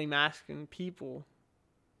overly masculine people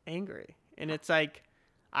angry. And it's like,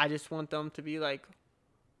 I just want them to be like,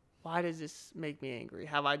 why does this make me angry?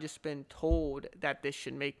 Have I just been told that this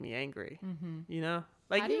should make me angry? You know,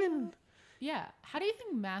 like How do you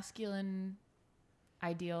think masculine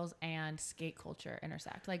ideals and skate culture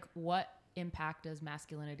intersect? Like, what impact does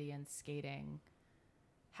masculinity and skating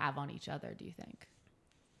have on each other, do you think?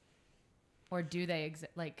 Or do they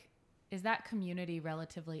like, is that community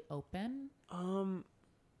relatively open? I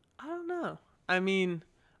don't know. I mean,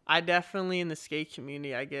 I definitely, in the skate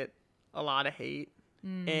community, I get a lot of hate.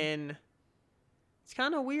 And it's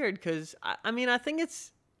kind of weird because I mean, I think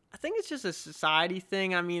it's just a society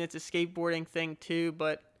thing. I mean, it's a skateboarding thing too,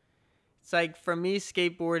 but it's like, for me,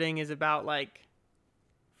 skateboarding is about like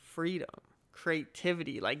freedom,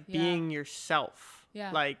 creativity, like being yourself. Yeah.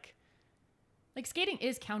 Like skating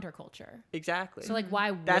is counterculture. Exactly. So like, why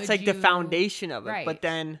would that's like the foundation of it. Right. But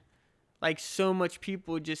then like so much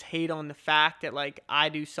people just hate on the fact that like I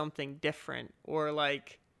do something different, or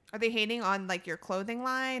like, are they hating on like your clothing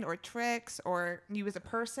line or tricks or you as a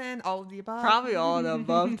person, all of the above? Probably all of the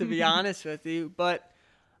above, to be honest with you. But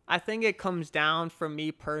I think it comes down, for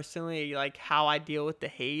me personally, like how I deal with the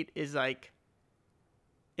hate is like,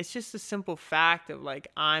 it's just a simple fact of like,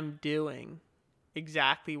 I'm doing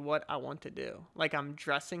exactly what I want to do. Like, I'm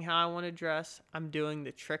dressing how I want to dress. I'm doing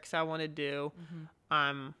the tricks I want to do.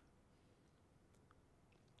 I'm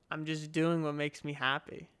just doing what makes me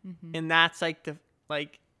happy. And that's like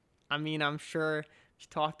I mean, I'm sure if you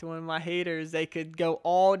talk to one of my haters, they could go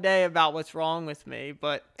all day about what's wrong with me,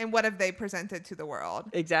 but... And what have they presented to the world?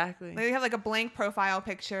 Exactly. They have like a blank profile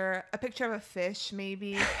picture, a picture of a fish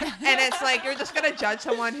maybe, and it's like, you're just going to judge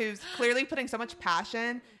someone who's clearly putting so much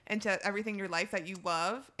passion into everything in your life that you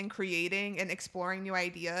love, and creating and exploring new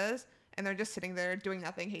ideas, and they're just sitting there doing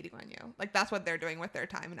nothing, hating on you. Like, that's what they're doing with their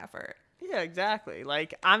time and effort. Yeah, exactly.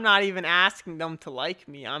 Like, I'm not even asking them to like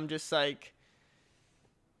me. I'm just like...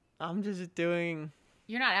 I'm just doing...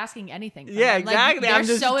 You're not asking anything from Yeah, them. exactly. Like, I'm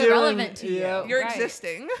just so doing, irrelevant to you. You're Right.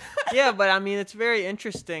 existing. Yeah, but I mean, it's very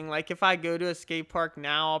interesting. Like, if I go to a skate park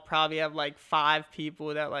now, I'll probably have like 5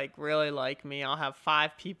 people that like really like me. I'll have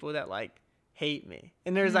 5 people that like hate me.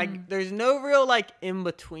 And there's like, there's no real like in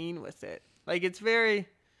between with it. Like, it's very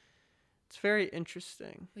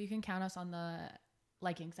interesting. Well, you can count us on the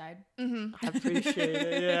liking side. I appreciate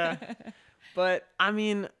it. Yeah. But I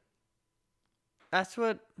mean, that's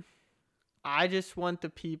what I just want the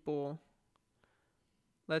people,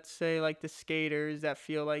 let's say like the skaters that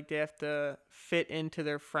feel like they have to fit into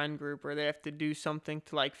their friend group, or they have to do something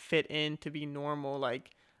to like fit in to be normal. Like,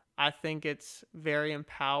 I think it's very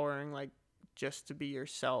empowering, like, just to be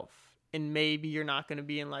yourself. And maybe you're not going to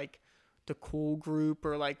be in like the cool group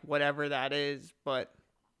or like whatever that is, but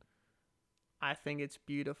I think it's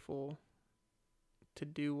beautiful to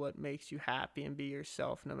do what makes you happy and be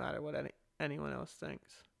yourself, no matter what anyone else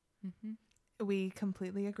thinks. We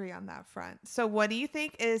completely agree on that front. So what do you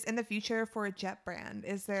think is in the future for a Jett brand?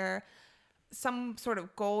 Is there some sort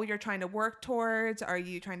of goal you're trying to work towards? Are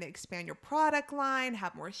you trying to expand your product line,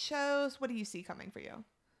 have more shows? What do you see coming for you?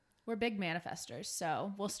 We're big manifestors,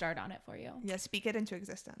 so we'll start on it for you. Yeah, speak it into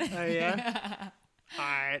existence. Oh, yeah? All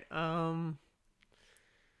right.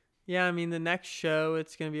 Yeah, I mean, the next show,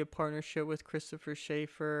 it's going to be a partnership with Christopher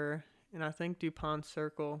Schaefer and I think DuPont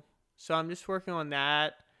Circle. So I'm just working on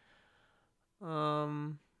that.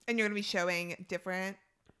 And you're going to be showing different,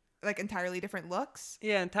 like entirely different looks?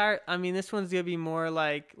 Yeah, I mean, this one's going to be more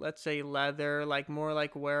like, let's say leather, like more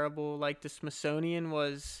like wearable. Like the Smithsonian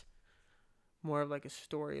was more of like a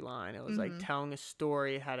storyline. It was like telling a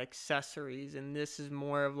story, it had accessories. And this is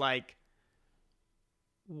more of like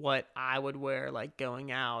what I would wear, like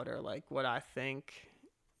going out, or like what I think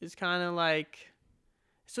is kind of like,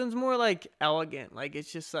 this one's more like elegant. Like,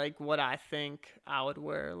 it's just like what I think I would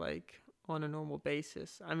wear, like, on a normal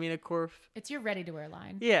basis. I mean, of course, it's your ready to wear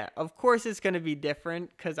line. Yeah, of course it's going to be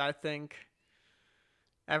different, because I think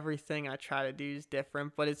everything I try to do is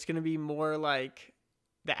different, but it's going to be more like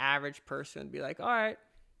the average person would be like, all right,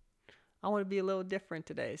 I want to be a little different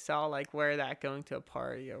today, so I'll like wear that going to a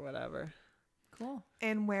party or whatever. Cool.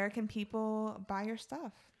 And where can people buy your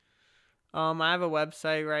stuff? I have a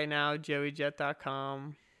website right now,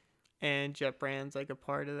 joeyjett.com. And Jett Brand's like a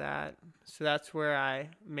part of that. So that's where I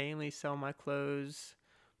mainly sell my clothes.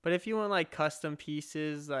 But if you want like custom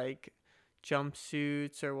pieces, like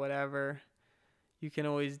jumpsuits or whatever, you can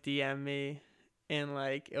always DM me, and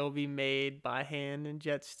like it'll be made by hand in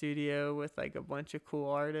Jett Studio with like a bunch of cool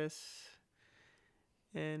artists.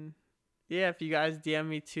 And yeah, if you guys DM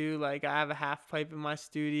me too, like I have a half pipe in my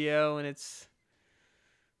studio, and it's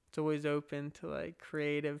always open to like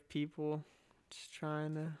creative people just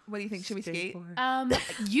trying to. What do you think? Should we skate?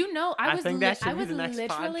 You know, I was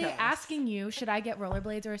literally podcast. asking you, should I get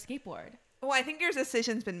rollerblades or a skateboard? Well, I think your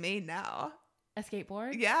decision's been made now. A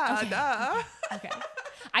skateboard? Yeah, okay. duh. Okay.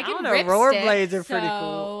 I can don't know, rip rollerblades stick, are pretty so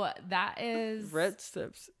cool. That is Red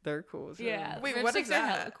sticks, they're cool. So. Yeah. Wait, rip what sticks is are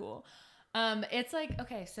hella that? cool. It's like,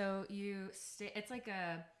 okay, so it's like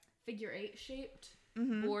a figure 8 shaped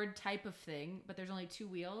board type of thing, but there's only 2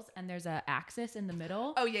 wheels and there's a axis in the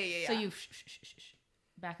middle. Oh yeah. So you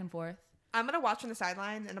back and forth. I'm gonna watch from the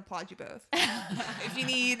sideline and applaud you both. If you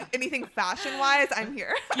need anything fashion-wise, I'm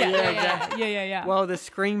here. Yeah. Well, the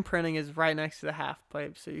screen printing is right next to the half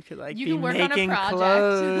pipe, so you could like You be can work on a making project.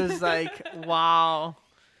 clothes. Like, wow,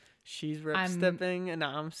 she's rip stepping and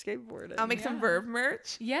I'm skateboarding. I'll make some Verve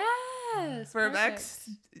merch. Yes. Verve perfect. X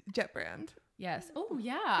Jett brand. Yes. Oh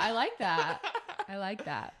yeah, I like that. I like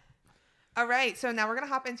that. All right, so now we're gonna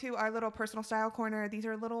hop into our little personal style corner. These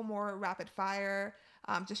are a little more rapid fire,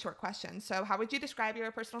 just short questions. So how would you describe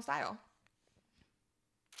your personal style?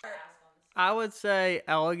 I would say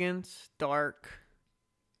elegance, dark.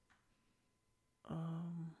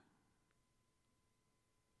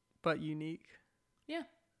 But unique. Yeah.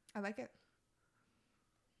 I like it.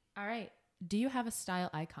 All right. Do you have a style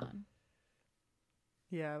icon?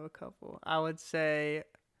 Yeah, I have a couple. I would say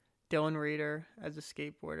Dylan Reeder as a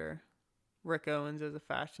skateboarder, Rick Owens as a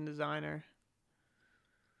fashion designer.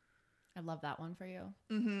 I love that one for you.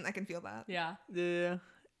 I can feel that. Yeah. Yeah.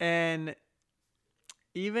 And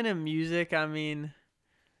even in music, I mean,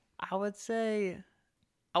 I wouldn't say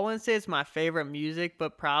it's my favorite music,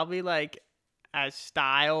 but probably like as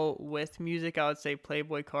style with music, I would say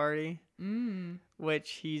Playboi Carti,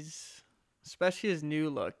 which he's, especially his new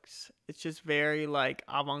looks, it's just very like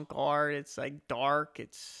avant-garde. It's like dark.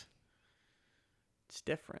 It's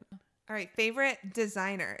different. All right, favorite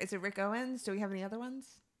designer. Is it Rick Owens? Do we have any other ones?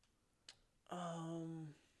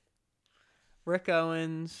 Rick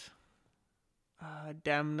Owens,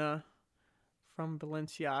 Demna from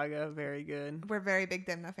Balenciaga, very good. We're very big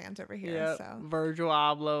Demna fans over here. Yeah, So Virgil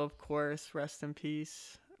Abloh, of course, rest in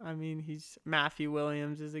peace. I mean, Matthew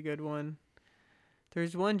Williams is a good one.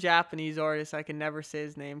 There's one Japanese artist, I can never say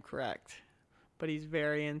his name correct, but he's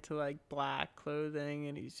very into like black clothing,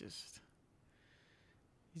 and he's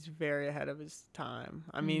very ahead of his time.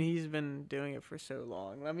 I mean, he's been doing it for so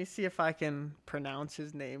long. Let me see if I can pronounce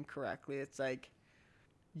his name correctly. It's like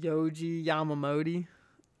Yoji Yamamoto.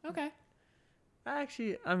 Okay.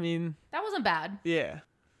 Actually, I mean, That wasn't bad. yeah.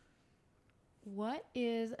 What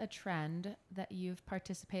is a trend that you've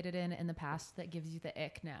participated in the past that gives you the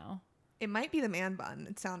ick now? it might be the man bun.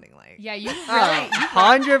 It's sounding like. Yeah, you really.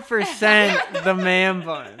 100% the man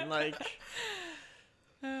bun. Like,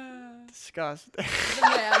 disgusting. The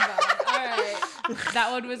man bun. All right.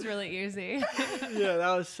 That one was really easy. Yeah,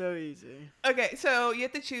 that was so easy. Okay, so you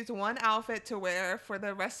have to choose one outfit to wear for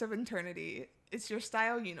the rest of eternity. It's your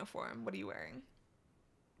style uniform. What are you wearing?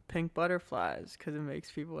 Pink butterflies, because it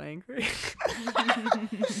makes people angry.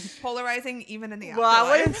 Polarizing even in the Well,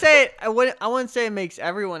 afterlife. I wouldn't say it makes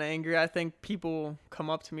everyone angry. I think people come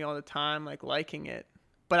up to me all the time like liking it.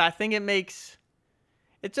 But I think it's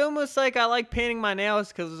almost like I like painting my nails,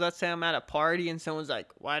 because let's say I'm at a party and someone's like,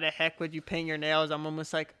 why the heck would you paint your nails? I'm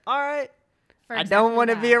almost like, all right. I don't want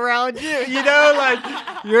to be around you. You know,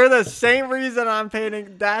 like, you're the same reason I'm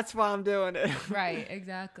painting. That's why I'm doing it. Right,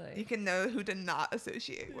 exactly. You can know who to not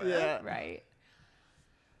associate with. Yeah. Right.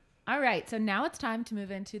 All right, so now it's time to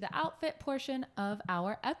move into the outfit portion of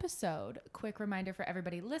our episode. Quick reminder for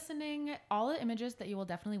everybody listening, all the images that you will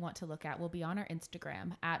definitely want to look at will be on our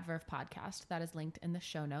Instagram at Verve Podcast. That is linked in the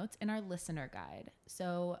show notes in our listener guide.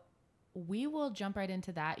 So we will jump right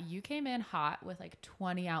into that. You came in hot with like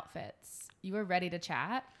 20 outfits. You were ready to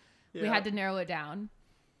chat. Yeah. We had to narrow it down,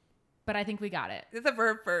 but I think we got it. It's a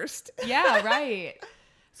verb first. Yeah, right.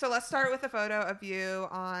 So let's start with a photo of you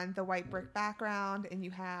on the white brick background, and you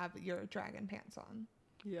have your dragon pants on.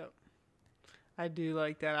 Yep. I do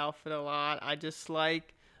like that outfit a lot. I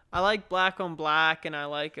like black on black, and I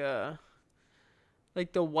like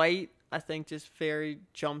the white, I think, just very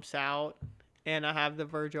jumps out. And I have the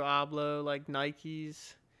Virgil Abloh, like,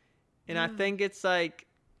 Nikes. And I think it's like,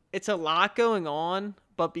 it's a lot going on,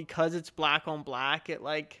 but because it's black on black, it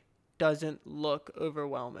like doesn't look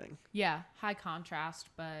overwhelming. Yeah, high contrast,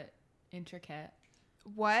 but intricate.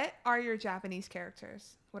 What are your Japanese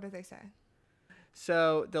characters? What do they say?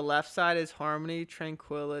 So the left side is harmony,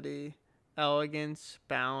 tranquility, elegance,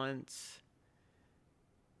 balance,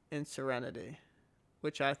 and serenity,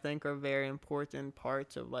 which I think are very important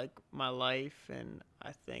parts of like my life. And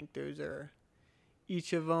I think those are,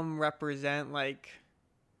 each of them represent like,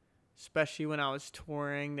 especially when I was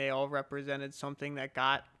touring, they all represented something that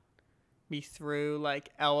got me through. Like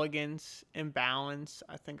elegance and balance,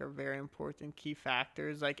 I think are very important key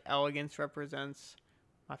factors. Like elegance represents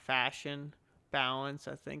my fashion. Balance,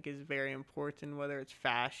 I think, is very important, whether it's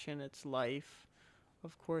fashion, it's life.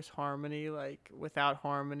 Of course, harmony, like without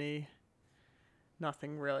harmony,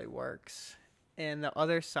 nothing really works. And the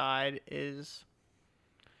other side is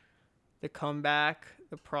the comeback,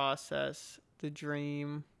 the process, the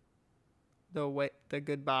dream, the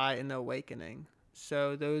goodbye, and the awakening.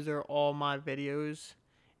 So those are all my videos.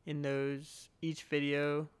 In those, each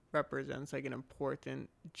video represents like an important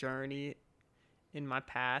journey in my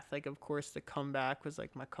path. Like, of course, the comeback was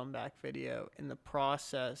like my comeback video, and the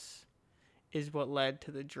process is what led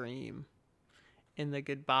to the dream, and the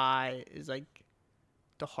goodbye is like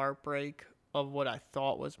the heartbreak of what I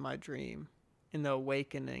thought was my dream, and the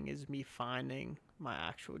awakening is me finding my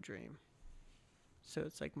actual dream. So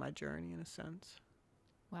it's like my journey in a sense.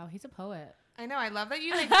 Wow, he's a poet. I know. I love that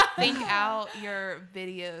you like think out your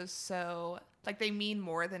videos so like they mean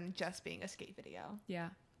more than just being a skate video. Yeah.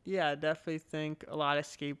 Yeah, I definitely think a lot of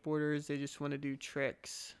skateboarders, they just want to do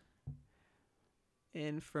tricks.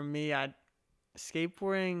 And for me,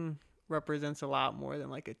 skateboarding represents a lot more than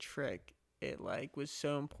like a trick. It like was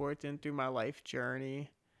so important through my life journey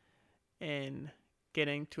and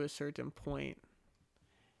getting to a certain point.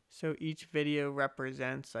 So each video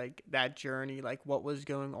represents like that journey, like what was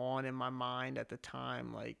going on in my mind at the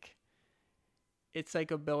time. Like it's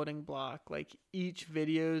like a building block. Like each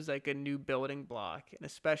video is like a new building block, and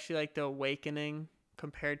especially like the awakening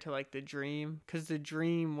compared to like the dream, because the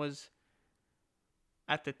dream was,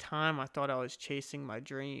 at the time I thought I was chasing my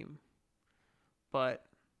dream, but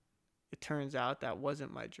it turns out that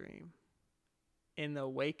wasn't my dream. And the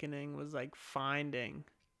awakening was like finding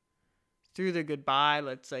through the goodbye,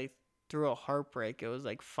 let's say through a heartbreak, it was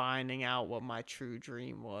like finding out what my true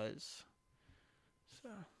dream was. So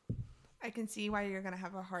I can see why you're going to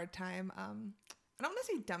have a hard time. I don't want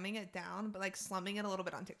to say dumbing it down, but like slumming it a little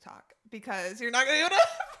bit on TikTok, because you're not going to be able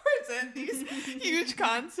to present these huge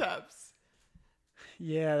concepts.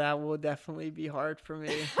 yeah, that will definitely be hard for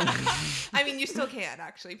me. I mean, you still can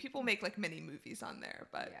actually. People make like mini movies on there,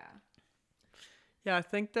 but yeah, I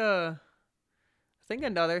think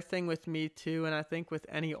another thing with me too, and I think with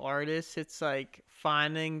any artist, it's like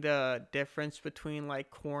finding the difference between like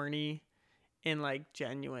corny and like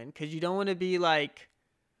genuine, because you don't want to be like,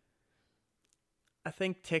 I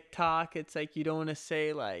think TikTok, it's like you don't want to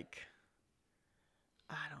say like,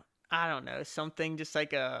 I don't know, something just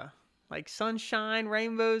like like sunshine,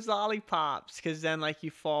 rainbows, lollipops, because then like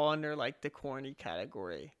you fall under like the corny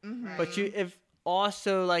category. Mm-hmm. But if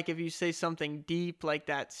also like if you say something deep, like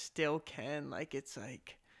that still can, like it's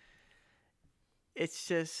like,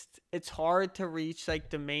 it's hard to reach like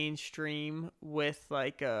the mainstream with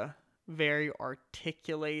like a very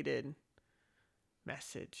articulated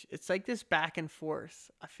message. It's like this back and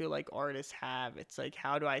forth I feel like artists have. It's like,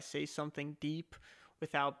 how do I say something deep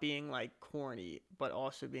without being like corny but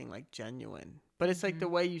also being like genuine? But it's like the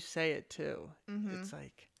way you say it too. It's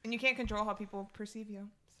like, and you can't control how people perceive you,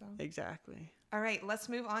 so exactly. All right, let's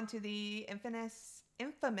move on to the infamous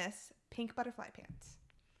pink butterfly pants.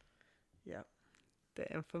 Yep.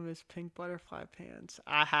 The infamous pink butterfly pants.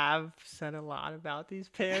 I have said a lot about these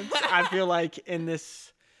pants. I feel like in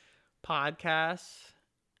this podcast.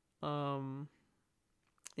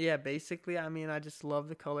 Yeah, basically, I mean, I just love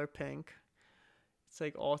the color pink. It's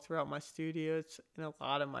like all throughout my studio. It's in a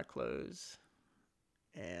lot of my clothes.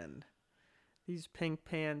 And these pink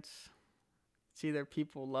pants, it's either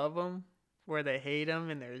people love them or they hate them,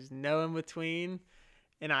 and there's no in between.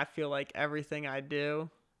 And I feel like everything I do,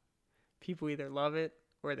 people either love it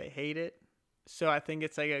or they hate it. So I think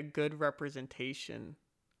it's like a good representation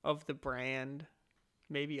of the brand,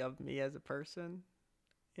 maybe of me as a person,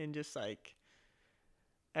 and just like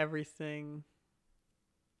everything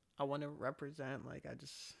I want to represent. Like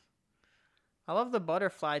I love the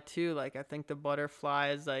butterfly too. Like I think the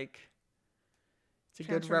butterfly is like, it's a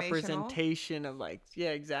good representation of like,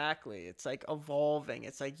 yeah, exactly. It's like evolving.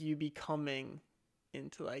 It's like you becoming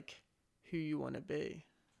into like who you want to be.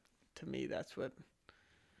 To me, that's what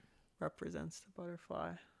represents the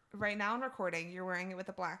butterfly. Right now in recording, you're wearing it with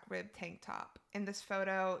a black rib tank top. In this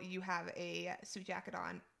photo, you have a suit jacket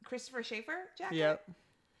on. Christopher Schaefer jacket? Yep.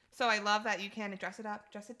 So I love that you can dress it up,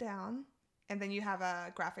 dress it down, And then you have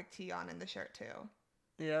a graphic tee on in the shirt too.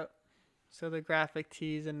 Yep. So the graphic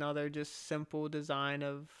tee is another just simple design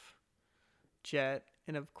of Jett.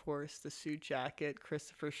 And of course the suit jacket,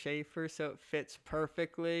 Christopher Schaefer. So it fits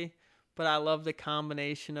perfectly. But I love the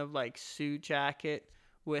combination of like suit jacket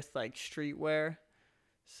with like streetwear.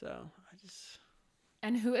 So I just...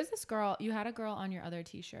 And who is this girl? You had a girl on your other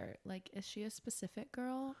t-shirt. Like, is she a specific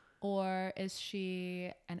girl or is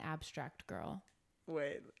she an abstract girl?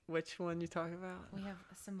 Wait, which one you talking about? We have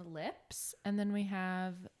some lips and then we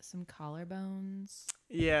have some collarbones.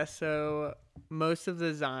 Yeah, so most of the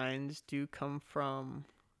designs do come from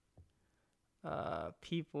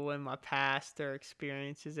people in my past or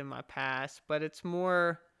experiences in my past, but it's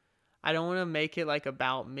more, I don't want to make it like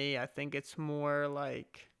about me. I think it's more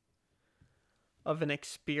like of an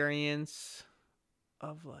experience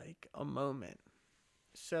of like a moment.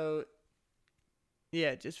 So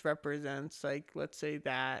yeah, it just represents like, let's say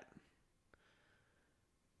that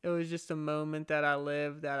it was just a moment that I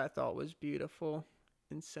lived that I thought was beautiful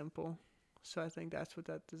and simple. So I think that's what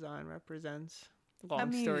that design represents.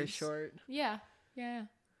 Long story short. Yeah.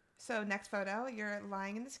 So next photo, you're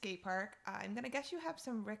lying in the skate park. I'm going to guess you have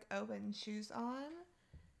some Rick Owens shoes on,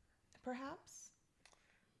 perhaps?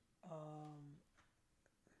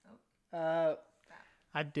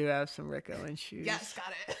 I do have some Rick Owens shoes. Yes,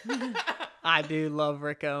 got it. I do love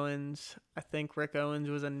Rick Owens. I think Rick Owens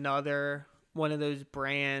was another one of those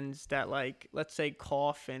brands that, like, let's say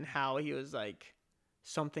Coffin, how he was like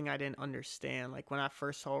something I didn't understand. Like when I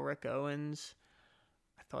first saw Rick Owens,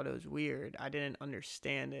 I thought it was weird. I didn't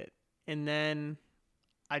understand it. And then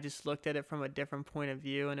I just looked at it from a different point of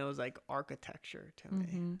view and it was like architecture to me.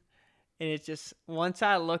 Mm-hmm. And it just, once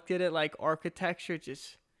I looked at it like architecture,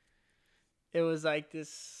 it was like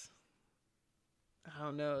this, I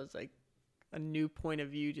don't know, it was like a new point of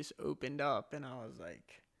view just opened up. And I was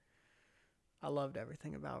like, I loved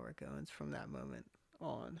everything about Rick Owens from that moment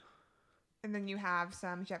on. And then you have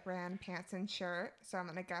some Jett brand pants and shirt. So I'm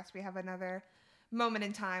going to guess we have another moment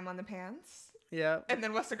in time on the pants. Yeah. And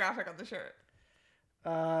then what's the graphic on the shirt?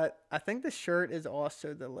 I think the shirt is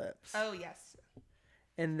also the lips. Oh, yes.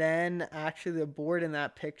 And then actually the board in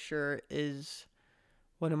that picture is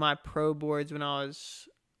one of my pro boards when I was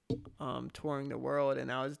touring the world, and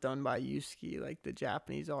that was done by Yusuke, like the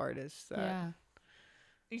Japanese artist. Yeah.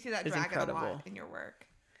 You see that dragon a lot in your work.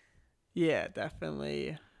 Yeah,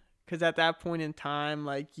 definitely. Because at that point in time,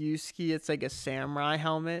 like Yusuke, it's like a samurai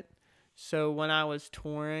helmet. So when I was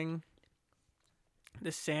touring,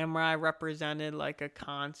 the samurai represented like a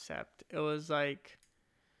concept. It was like,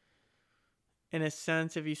 in a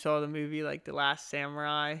sense, if you saw the movie like The Last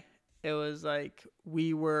Samurai, it was like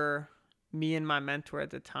me and my mentor at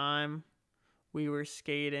the time, we were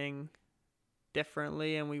skating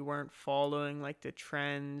differently and we weren't following like the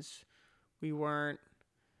trends. We weren't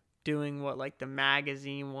doing what like the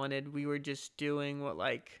magazine wanted. We were just doing what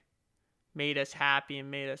like made us happy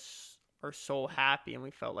and made us our soul happy, and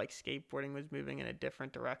we felt like skateboarding was moving in a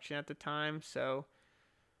different direction at the time. So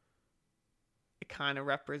it kind of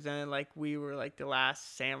represented like we were like the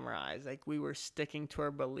last samurais. Like we were sticking to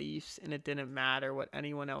our beliefs and it didn't matter what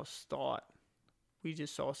anyone else thought. We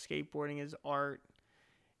just saw skateboarding as art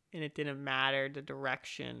and it didn't matter the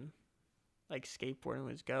direction like skateboarding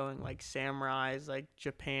was going. Like samurais, like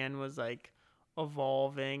Japan was like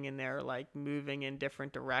evolving and they're like moving in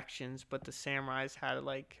different directions, but the samurais had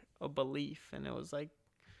like a belief and it was like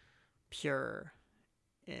pure,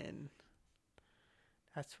 and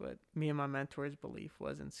that's what me and my mentor's belief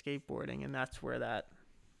was in skateboarding, and that's where that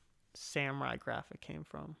samurai graphic came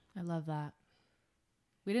from. I love that.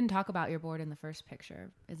 We didn't talk about your board in the first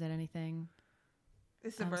picture. Is it anything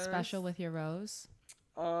special with your rose?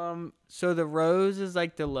 So the rose is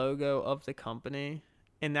like the logo of the company,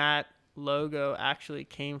 and that logo actually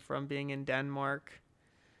came from being in Denmark.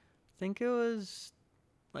 I think it was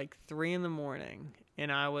like 3 a.m, and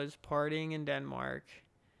I was partying in Denmark,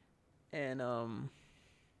 and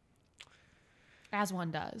as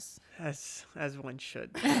one does, as one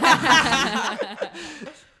should.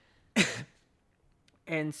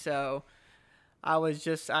 And so I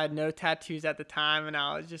had no tattoos at the time, and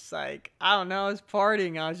I was just like, I don't know, I was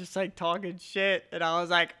partying. I was just like talking shit, and I was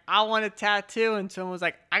like, I want a tattoo, and someone was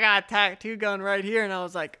like, I got a tattoo gun right here, and I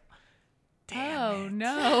was like, damn it.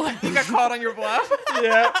 No. You got called on your bluff.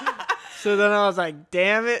 Yeah. So then I was like,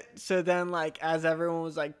 damn it. So then like as everyone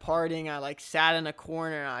was like partying, I like sat in a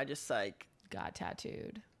corner and I just like got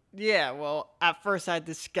tattooed. Yeah, well, at first I had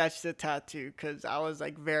to sketch the tattoo because I was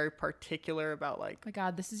like very particular about like. Oh my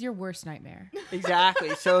God, this is your worst nightmare.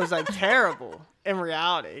 Exactly. So it was like terrible in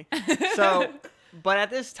reality. So But at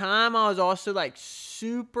this time, I was also like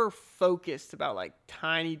super focused about like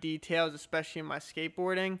tiny details, especially in my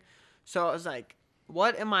skateboarding. So I was like,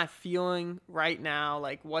 what am I feeling right now?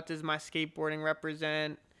 Like, what does my skateboarding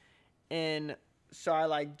represent? And so I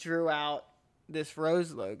like drew out this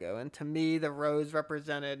rose logo. And to me, the rose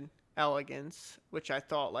represented elegance, which I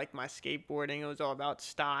thought like my skateboarding, it was all about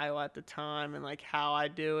style at the time and like how I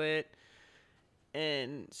do it.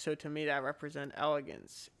 And so to me, that represented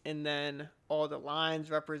elegance. And then all the lines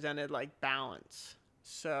represented like balance.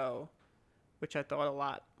 So, which I thought a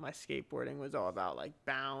lot, my skateboarding was all about like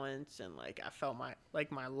balance. And like I felt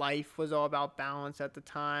my life was all about balance at the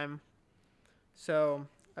time. So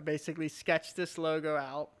I basically sketched this logo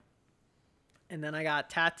out. And then I got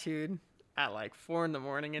tattooed at like 4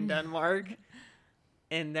 a.m. in Denmark.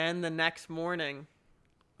 And then the next morning,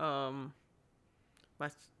 my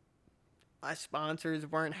sponsors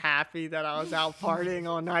weren't happy that I was out partying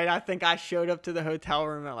all night. I think I showed up to the hotel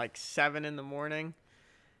room at like 7 a.m.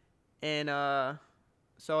 And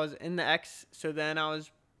so I was in the so then I was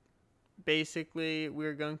basically, we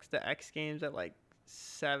were going to the X Games at like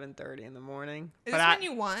 7:30 in the morning. Is this when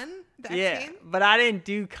you won the X Games? But I didn't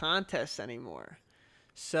do contests anymore.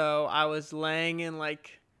 So I was laying in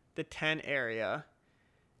like the tent area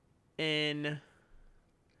and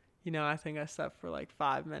I think I slept for like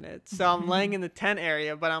 5 minutes. So I'm laying in the tent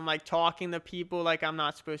area, but I'm like talking to people like I'm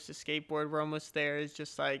not supposed to skateboard. We're almost there. It's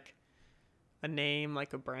just like a name,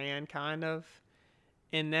 like a brand kind of.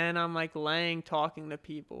 And then I'm like laying talking to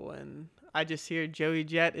people and I just hear Joey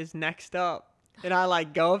Jett is next up. And I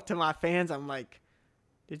like go up to my fans. I'm like,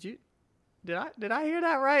 did I hear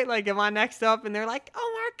that right? Like, am I next up? And they're like,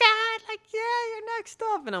 oh my God, like, yeah, you're next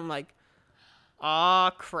up. And I'm like, oh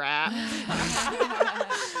crap.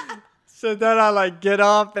 So then I like get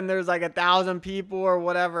up and there's like 1,000 people or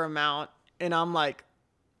whatever amount. And I'm like,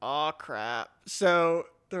 oh crap. So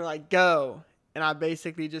they're like, go. And I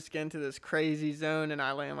basically just get into this crazy zone and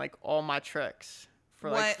I land like all my tricks for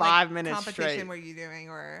like 5 minutes straight. What competition were you doing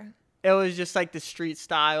or? It was just like the street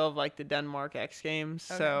style of like the Denmark X Games.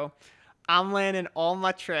 Okay. So I'm landing all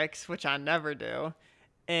my tricks, which I never do.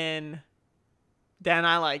 And then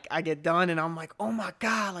I get done and I'm like, oh my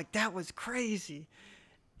God, like that was crazy.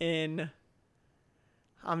 And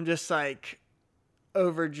I'm just like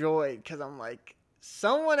overjoyed because I'm like,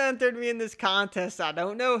 someone entered me in this contest. I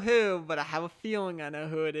don't know who, but I have a feeling I know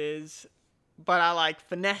who it is. But I like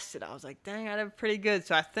finessed it. I was like, dang, I did pretty good.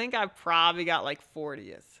 So I think I probably got like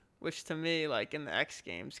 40th, which to me, like in the X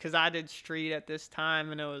Games, because I did street at this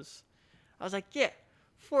time and I was like, yeah,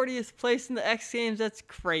 40th place in the X Games. That's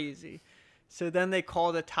crazy. So then they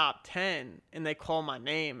call the top 10 and they call my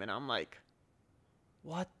name and I'm like,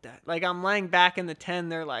 what the, like I'm laying back in the 10.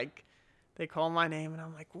 They're like, they call my name and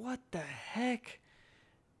I'm like, what the heck?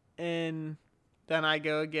 And then I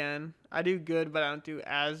go again. I do good, but I don't do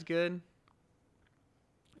as good.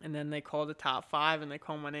 And then they call the top 5 and they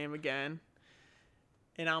call my name again.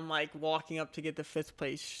 And I'm like walking up to get the 5th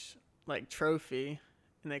place like trophy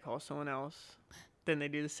and they call someone else. Then they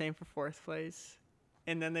do the same for 4th place.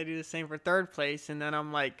 And then they do the same for 3rd place. And then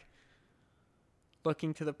I'm like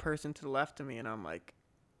looking to the person to the left of me and I'm like,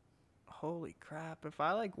 holy crap, if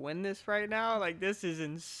I like win this right now, like this is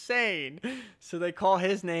insane. So they call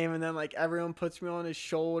his name and then like everyone puts me on his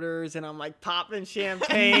shoulders and I'm like popping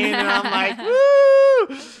champagne and I'm like,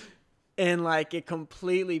 woo! And like it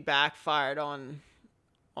completely backfired on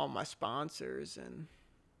all my sponsors. And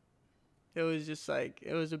it was just like,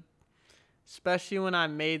 especially when I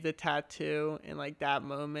made the tattoo and like that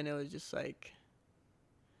moment, it was just like,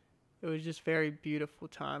 it was just very beautiful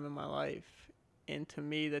time in my life. And to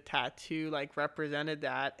me, the tattoo like represented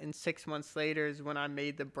that. And 6 months later is when I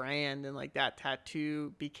made the brand and like that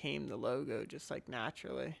tattoo became the logo just like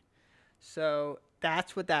naturally. So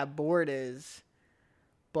that's what that board is.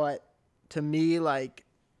 But to me, like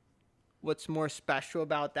what's more special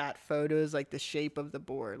about that photo is like the shape of the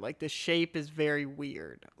board. Like the shape is very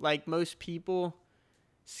weird. Like most people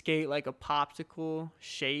skate like a popsicle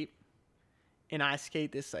shape. And I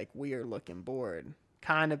skate this like weird looking board.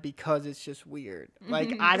 Kind of because it's just weird.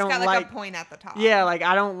 Like I don't got like a point at the top. Yeah, like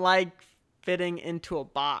I don't like fitting into a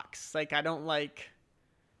box. Like I don't like,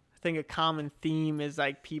 I think a common theme is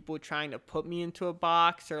like people trying to put me into a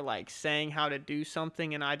box or like saying how to do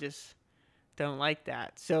something and I just don't like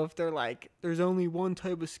that. So if they're like, there's only one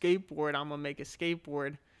type of skateboard, I'm gonna make a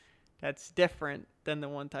skateboard that's different than the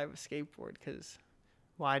one type of skateboard because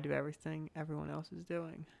why do everything everyone else is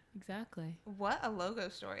doing? Exactly. What a logo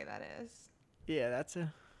story that is. Yeah, that's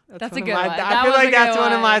a good one. I feel like that's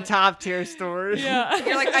one of my top tier stories. Yeah.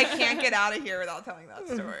 You're like, I can't get out of here without telling that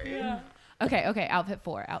story. Yeah. Okay. Outfit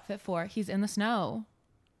 4. Outfit 4. He's in the snow.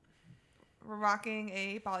 We're rocking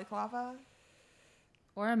a balaclava.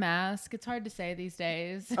 Or a mask. It's hard to say these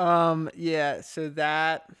days. Yeah. So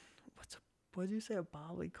that. What did you say? A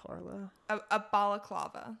balaclava? A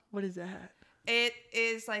balaclava. What is that? It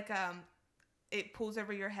is like it pulls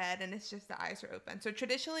over your head and it's just the eyes are open. So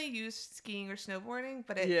traditionally used skiing or snowboarding,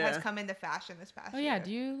 but it has come into fashion this past year. Oh yeah,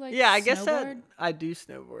 do you like Yeah, I snowboard? guess that I do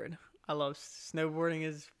snowboard. I love snowboarding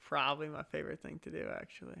is probably my favorite thing to do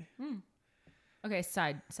actually. Okay,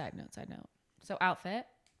 side note. So outfit.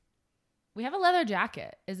 We have a leather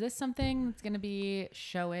jacket. Is this something that's going to be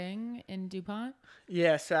showing in DuPont?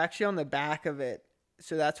 Yeah, so actually on the back of it,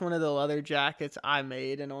 so that's one of the leather jackets I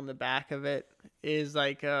made, and on the back of it is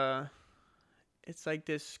like it's like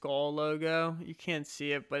this skull logo. You can't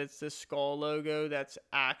see it, but it's this skull logo that's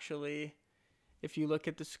actually, if you look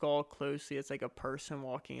at the skull closely, it's like a person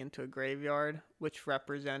walking into a graveyard, which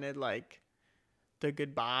represented like the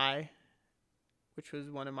goodbye, which was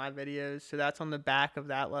one of my videos. So that's on the back of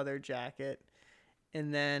that leather jacket.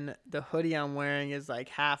 And then the hoodie I'm wearing is like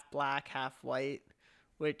half black, half white,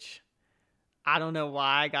 which I don't know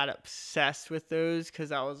why I got obsessed with those,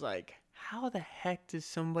 because I was like, how the heck does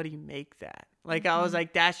somebody make that? Like, I was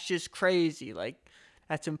like, that's just crazy. Like,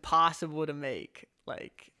 that's impossible to make.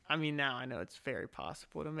 Like, I mean, now I know it's very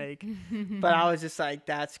possible to make, but I was just like,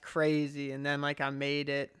 that's crazy. And then like I made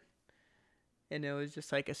it, and it was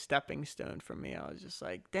just like a stepping stone for me. I was just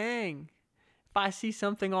like, dang, if I see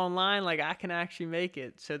something online, like I can actually make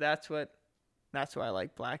it. So that's why I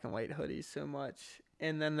like black and white hoodies so much.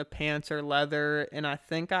 And then the pants are leather, and I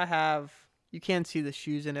think I have, you can't see the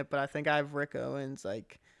shoes in it, but I think I have Rick Owens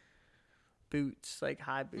like boots, like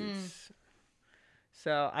high boots.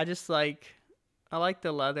 So I like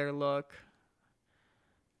the leather look.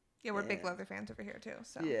 Yeah, we're big leather fans over here too.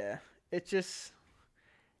 So yeah, it just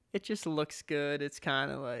looks good. It's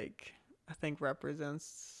kind of like, I think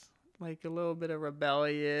represents like a little bit of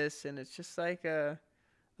rebellious, and it's just like a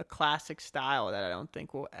classic style that I don't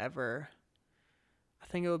think will ever, I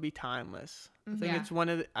think it will be timeless. I think it's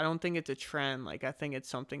I don't think it's a trend. Like, I think it's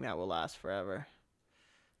something that will last forever.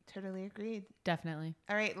 Totally agreed. Definitely.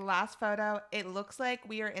 All right, last photo. It looks like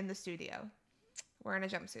we are in the studio. We're in a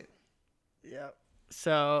jumpsuit. Yep.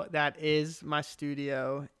 So that is my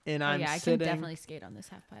studio, and I'm sitting. I can definitely skate on this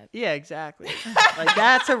half pipe. Yeah, exactly. Like,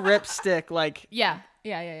 that's a ripstick, like Yeah.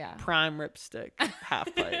 prime ripstick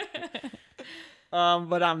half pipe.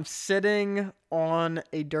 But I'm sitting on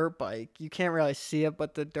a dirt bike. You can't really see it,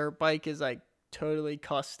 but the dirt bike is like totally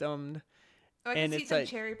customed. Oh, I can see some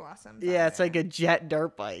cherry blossoms. Yeah, it's like a Jett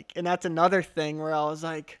dirt bike, and that's another thing where I was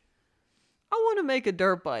like, I want to make a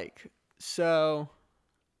dirt bike, so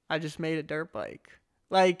I just made a dirt bike.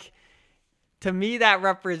 Like, to me, that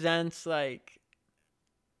represents, like,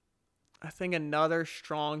 I think another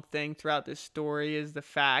strong thing throughout this story is the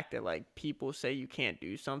fact that, like, people say you can't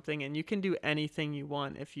do something, and you can do anything you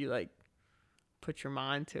want if you, like, put your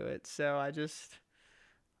mind to it. So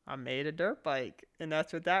I made a dirt bike, and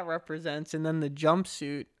that's what that represents. And then the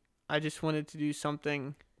jumpsuit, I just wanted to do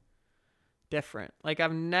something different. Like,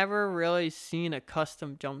 I've never really seen a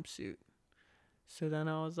custom jumpsuit. So then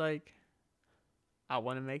I was like, I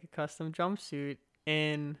want to make a custom jumpsuit,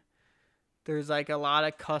 and there's like a lot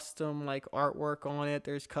of custom like artwork on it.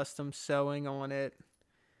 There's custom sewing on it,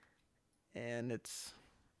 and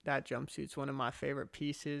that jumpsuit's one of my favorite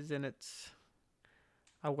pieces, and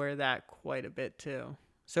I wear that quite a bit too.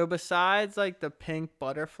 So besides like the pink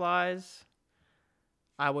butterflies,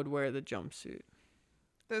 I would wear the jumpsuit.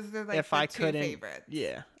 Those are like if the I two couldn't, favorites.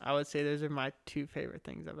 Yeah, I would say those are my two favorite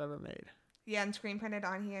things I've ever made. Yeah, and screen printed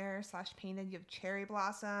on here / painted. You have cherry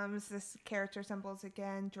blossoms. This character symbols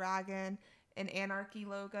again, dragon, an anarchy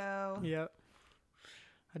logo. Yep,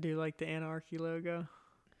 I do like the anarchy logo.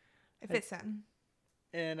 It fits in.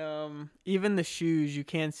 And even the shoes, you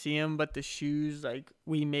can't see them, but the shoes, like,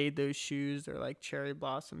 we made those shoes. They're like cherry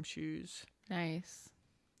blossom shoes. Nice.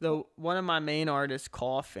 One of my main artists,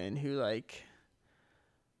 Coffin, who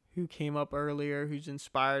came up earlier, who's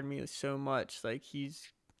inspired me so much. Like,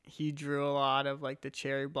 he drew a lot of like the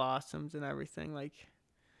cherry blossoms and everything. Like,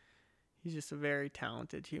 he's just a very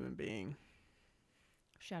talented human being.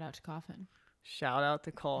 Shout out to Coffin. Shout out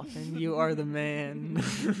to Coffin. You are the man.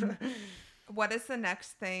 What is the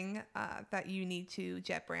next thing that you need to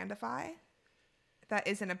Jett brandify that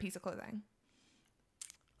isn't a piece of clothing?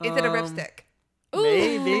 Is it a ripstick? Ooh,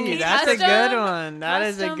 maybe. That's a good one. That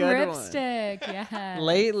is a good ripstick. one. Yeah.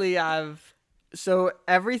 Lately, so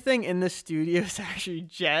everything in the studio is actually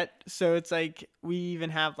Jett. So it's like, we even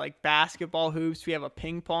have like basketball hoops. We have a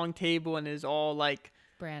ping pong table, and it's all like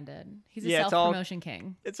branded. He's a Yeah, self-promotion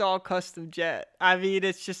king. It's all custom Jett. I mean,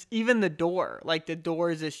 it's just even the door. Like the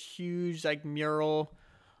door is this huge like mural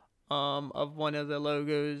of one of the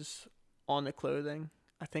logos on the clothing.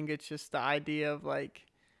 I think it's just the idea of like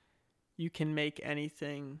you can make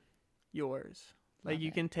anything yours. Like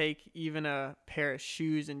you can take even a pair of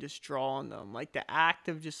shoes and just draw on them. Like the act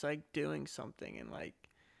of just like doing something, and like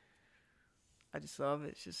I just love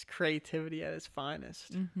it. It's just creativity at its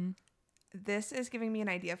finest. Mm-hmm. This is giving me an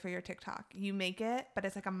idea for your TikTok. You make it, but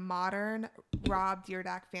it's like a modern Rob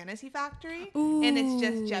Dyrdek fantasy factory. Ooh. And it's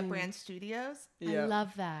just Jett Brand Studios. I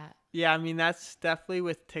love that. Yeah, I mean, that's definitely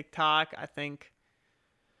with TikTok. I think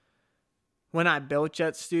when I built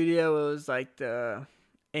Jett Studio, it was like the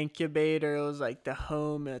incubator. It was like the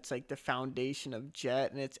home. And it's like the foundation of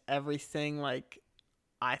Jett. And it's everything like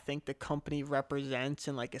I think the company represents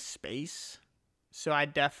in like a space. So I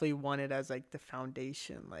definitely want it as like the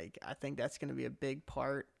foundation. Like I think that's going to be a big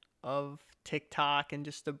part of TikTok and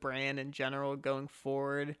just the brand in general going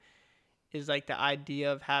forward, is like the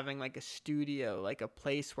idea of having like a studio, like a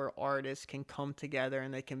place where artists can come together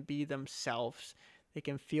and they can be themselves. They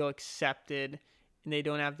can feel accepted and they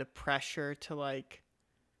don't have the pressure to like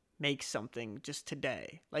make something just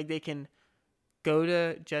today. Like they can go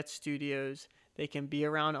to Jett Studios, they can be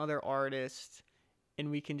around other artists, and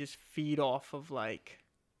we can just feed off of like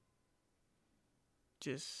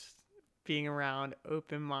just being around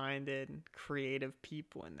open-minded, creative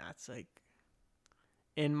people. And that's like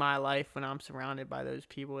in my life, when I'm surrounded by those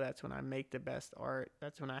people, that's when I make the best art.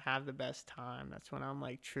 That's when I have the best time. That's when I'm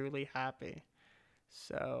like truly happy.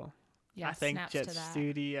 So Yeah, I think snaps Jett to that.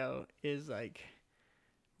 Studio is like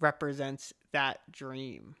represents that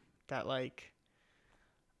dream that like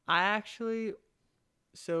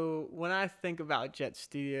so when I think about Jett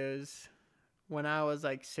Studios, when I was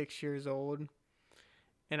like 6 years old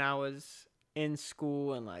and I was in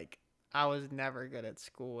school and like I was never good at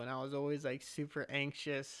school and I was always like super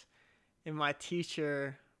anxious, and my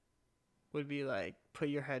teacher would be like, put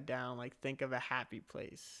your head down, like think of a happy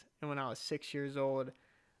place. And when I was 6 years old,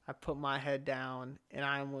 I put my head down and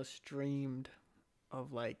I almost dreamed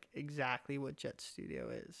of like exactly what Jett Studio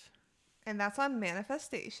is. And that's on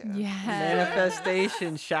manifestation. Yes.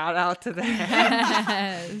 Manifestation. Shout out to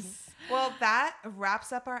that. Yes. Well, that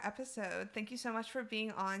wraps up our episode. Thank you so much for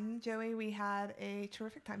being on, Joey. We had a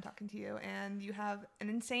terrific time talking to you, and you have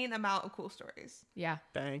an insane amount of cool stories. Yeah.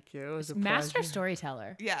 Thank you. It was a Master pleasure.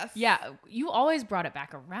 storyteller. Yes. Yeah. You always brought it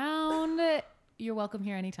back around. You're welcome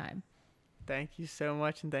here anytime. Thank you so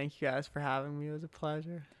much, and thank you guys for having me. It was a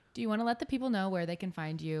pleasure. Do you want to let the people know where they can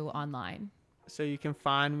find you online? So you can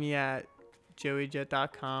find me at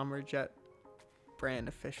joeyjett.com or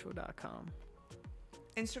jettbrandofficial.com.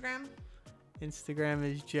 Instagram? Instagram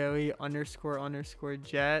is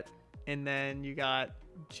joey__Jett. And then you got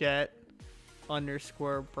Jett_brand,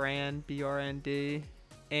 BRND.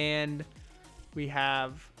 And we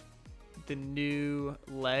have the new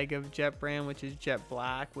leg of Jett Brand, which is Jett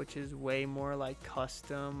Black, which is way more like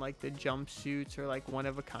custom, like the jumpsuits are like one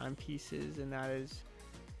of a kind pieces, and that is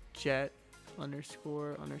Jett__Black.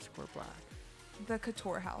 The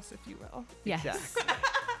couture house, if you will. Yes. Exactly.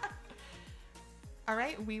 All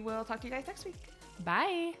right. We will talk to you guys next week.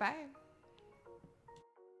 Bye. Bye.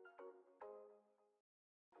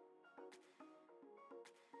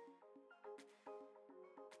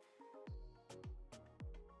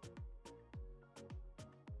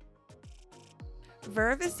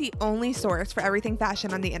 Verve is the only source for everything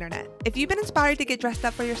fashion on the internet. If you've been inspired to get dressed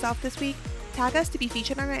up for yourself this week, tag us to be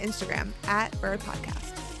featured on our Instagram at Verve Podcast.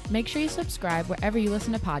 Make sure you subscribe wherever you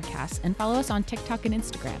listen to podcasts and follow us on TikTok and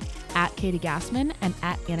Instagram at Katie Gassman and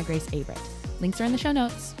at Anna Grace Averett. Links are in the show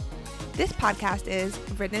notes. This podcast is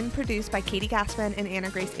written and produced by Katie Gassman and Anna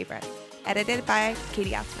Grace Averett. Edited by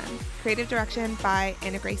Katie Gassman. Creative direction by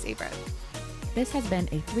Anna Grace Averett. This has been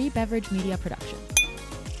a 3 Beverage Media production.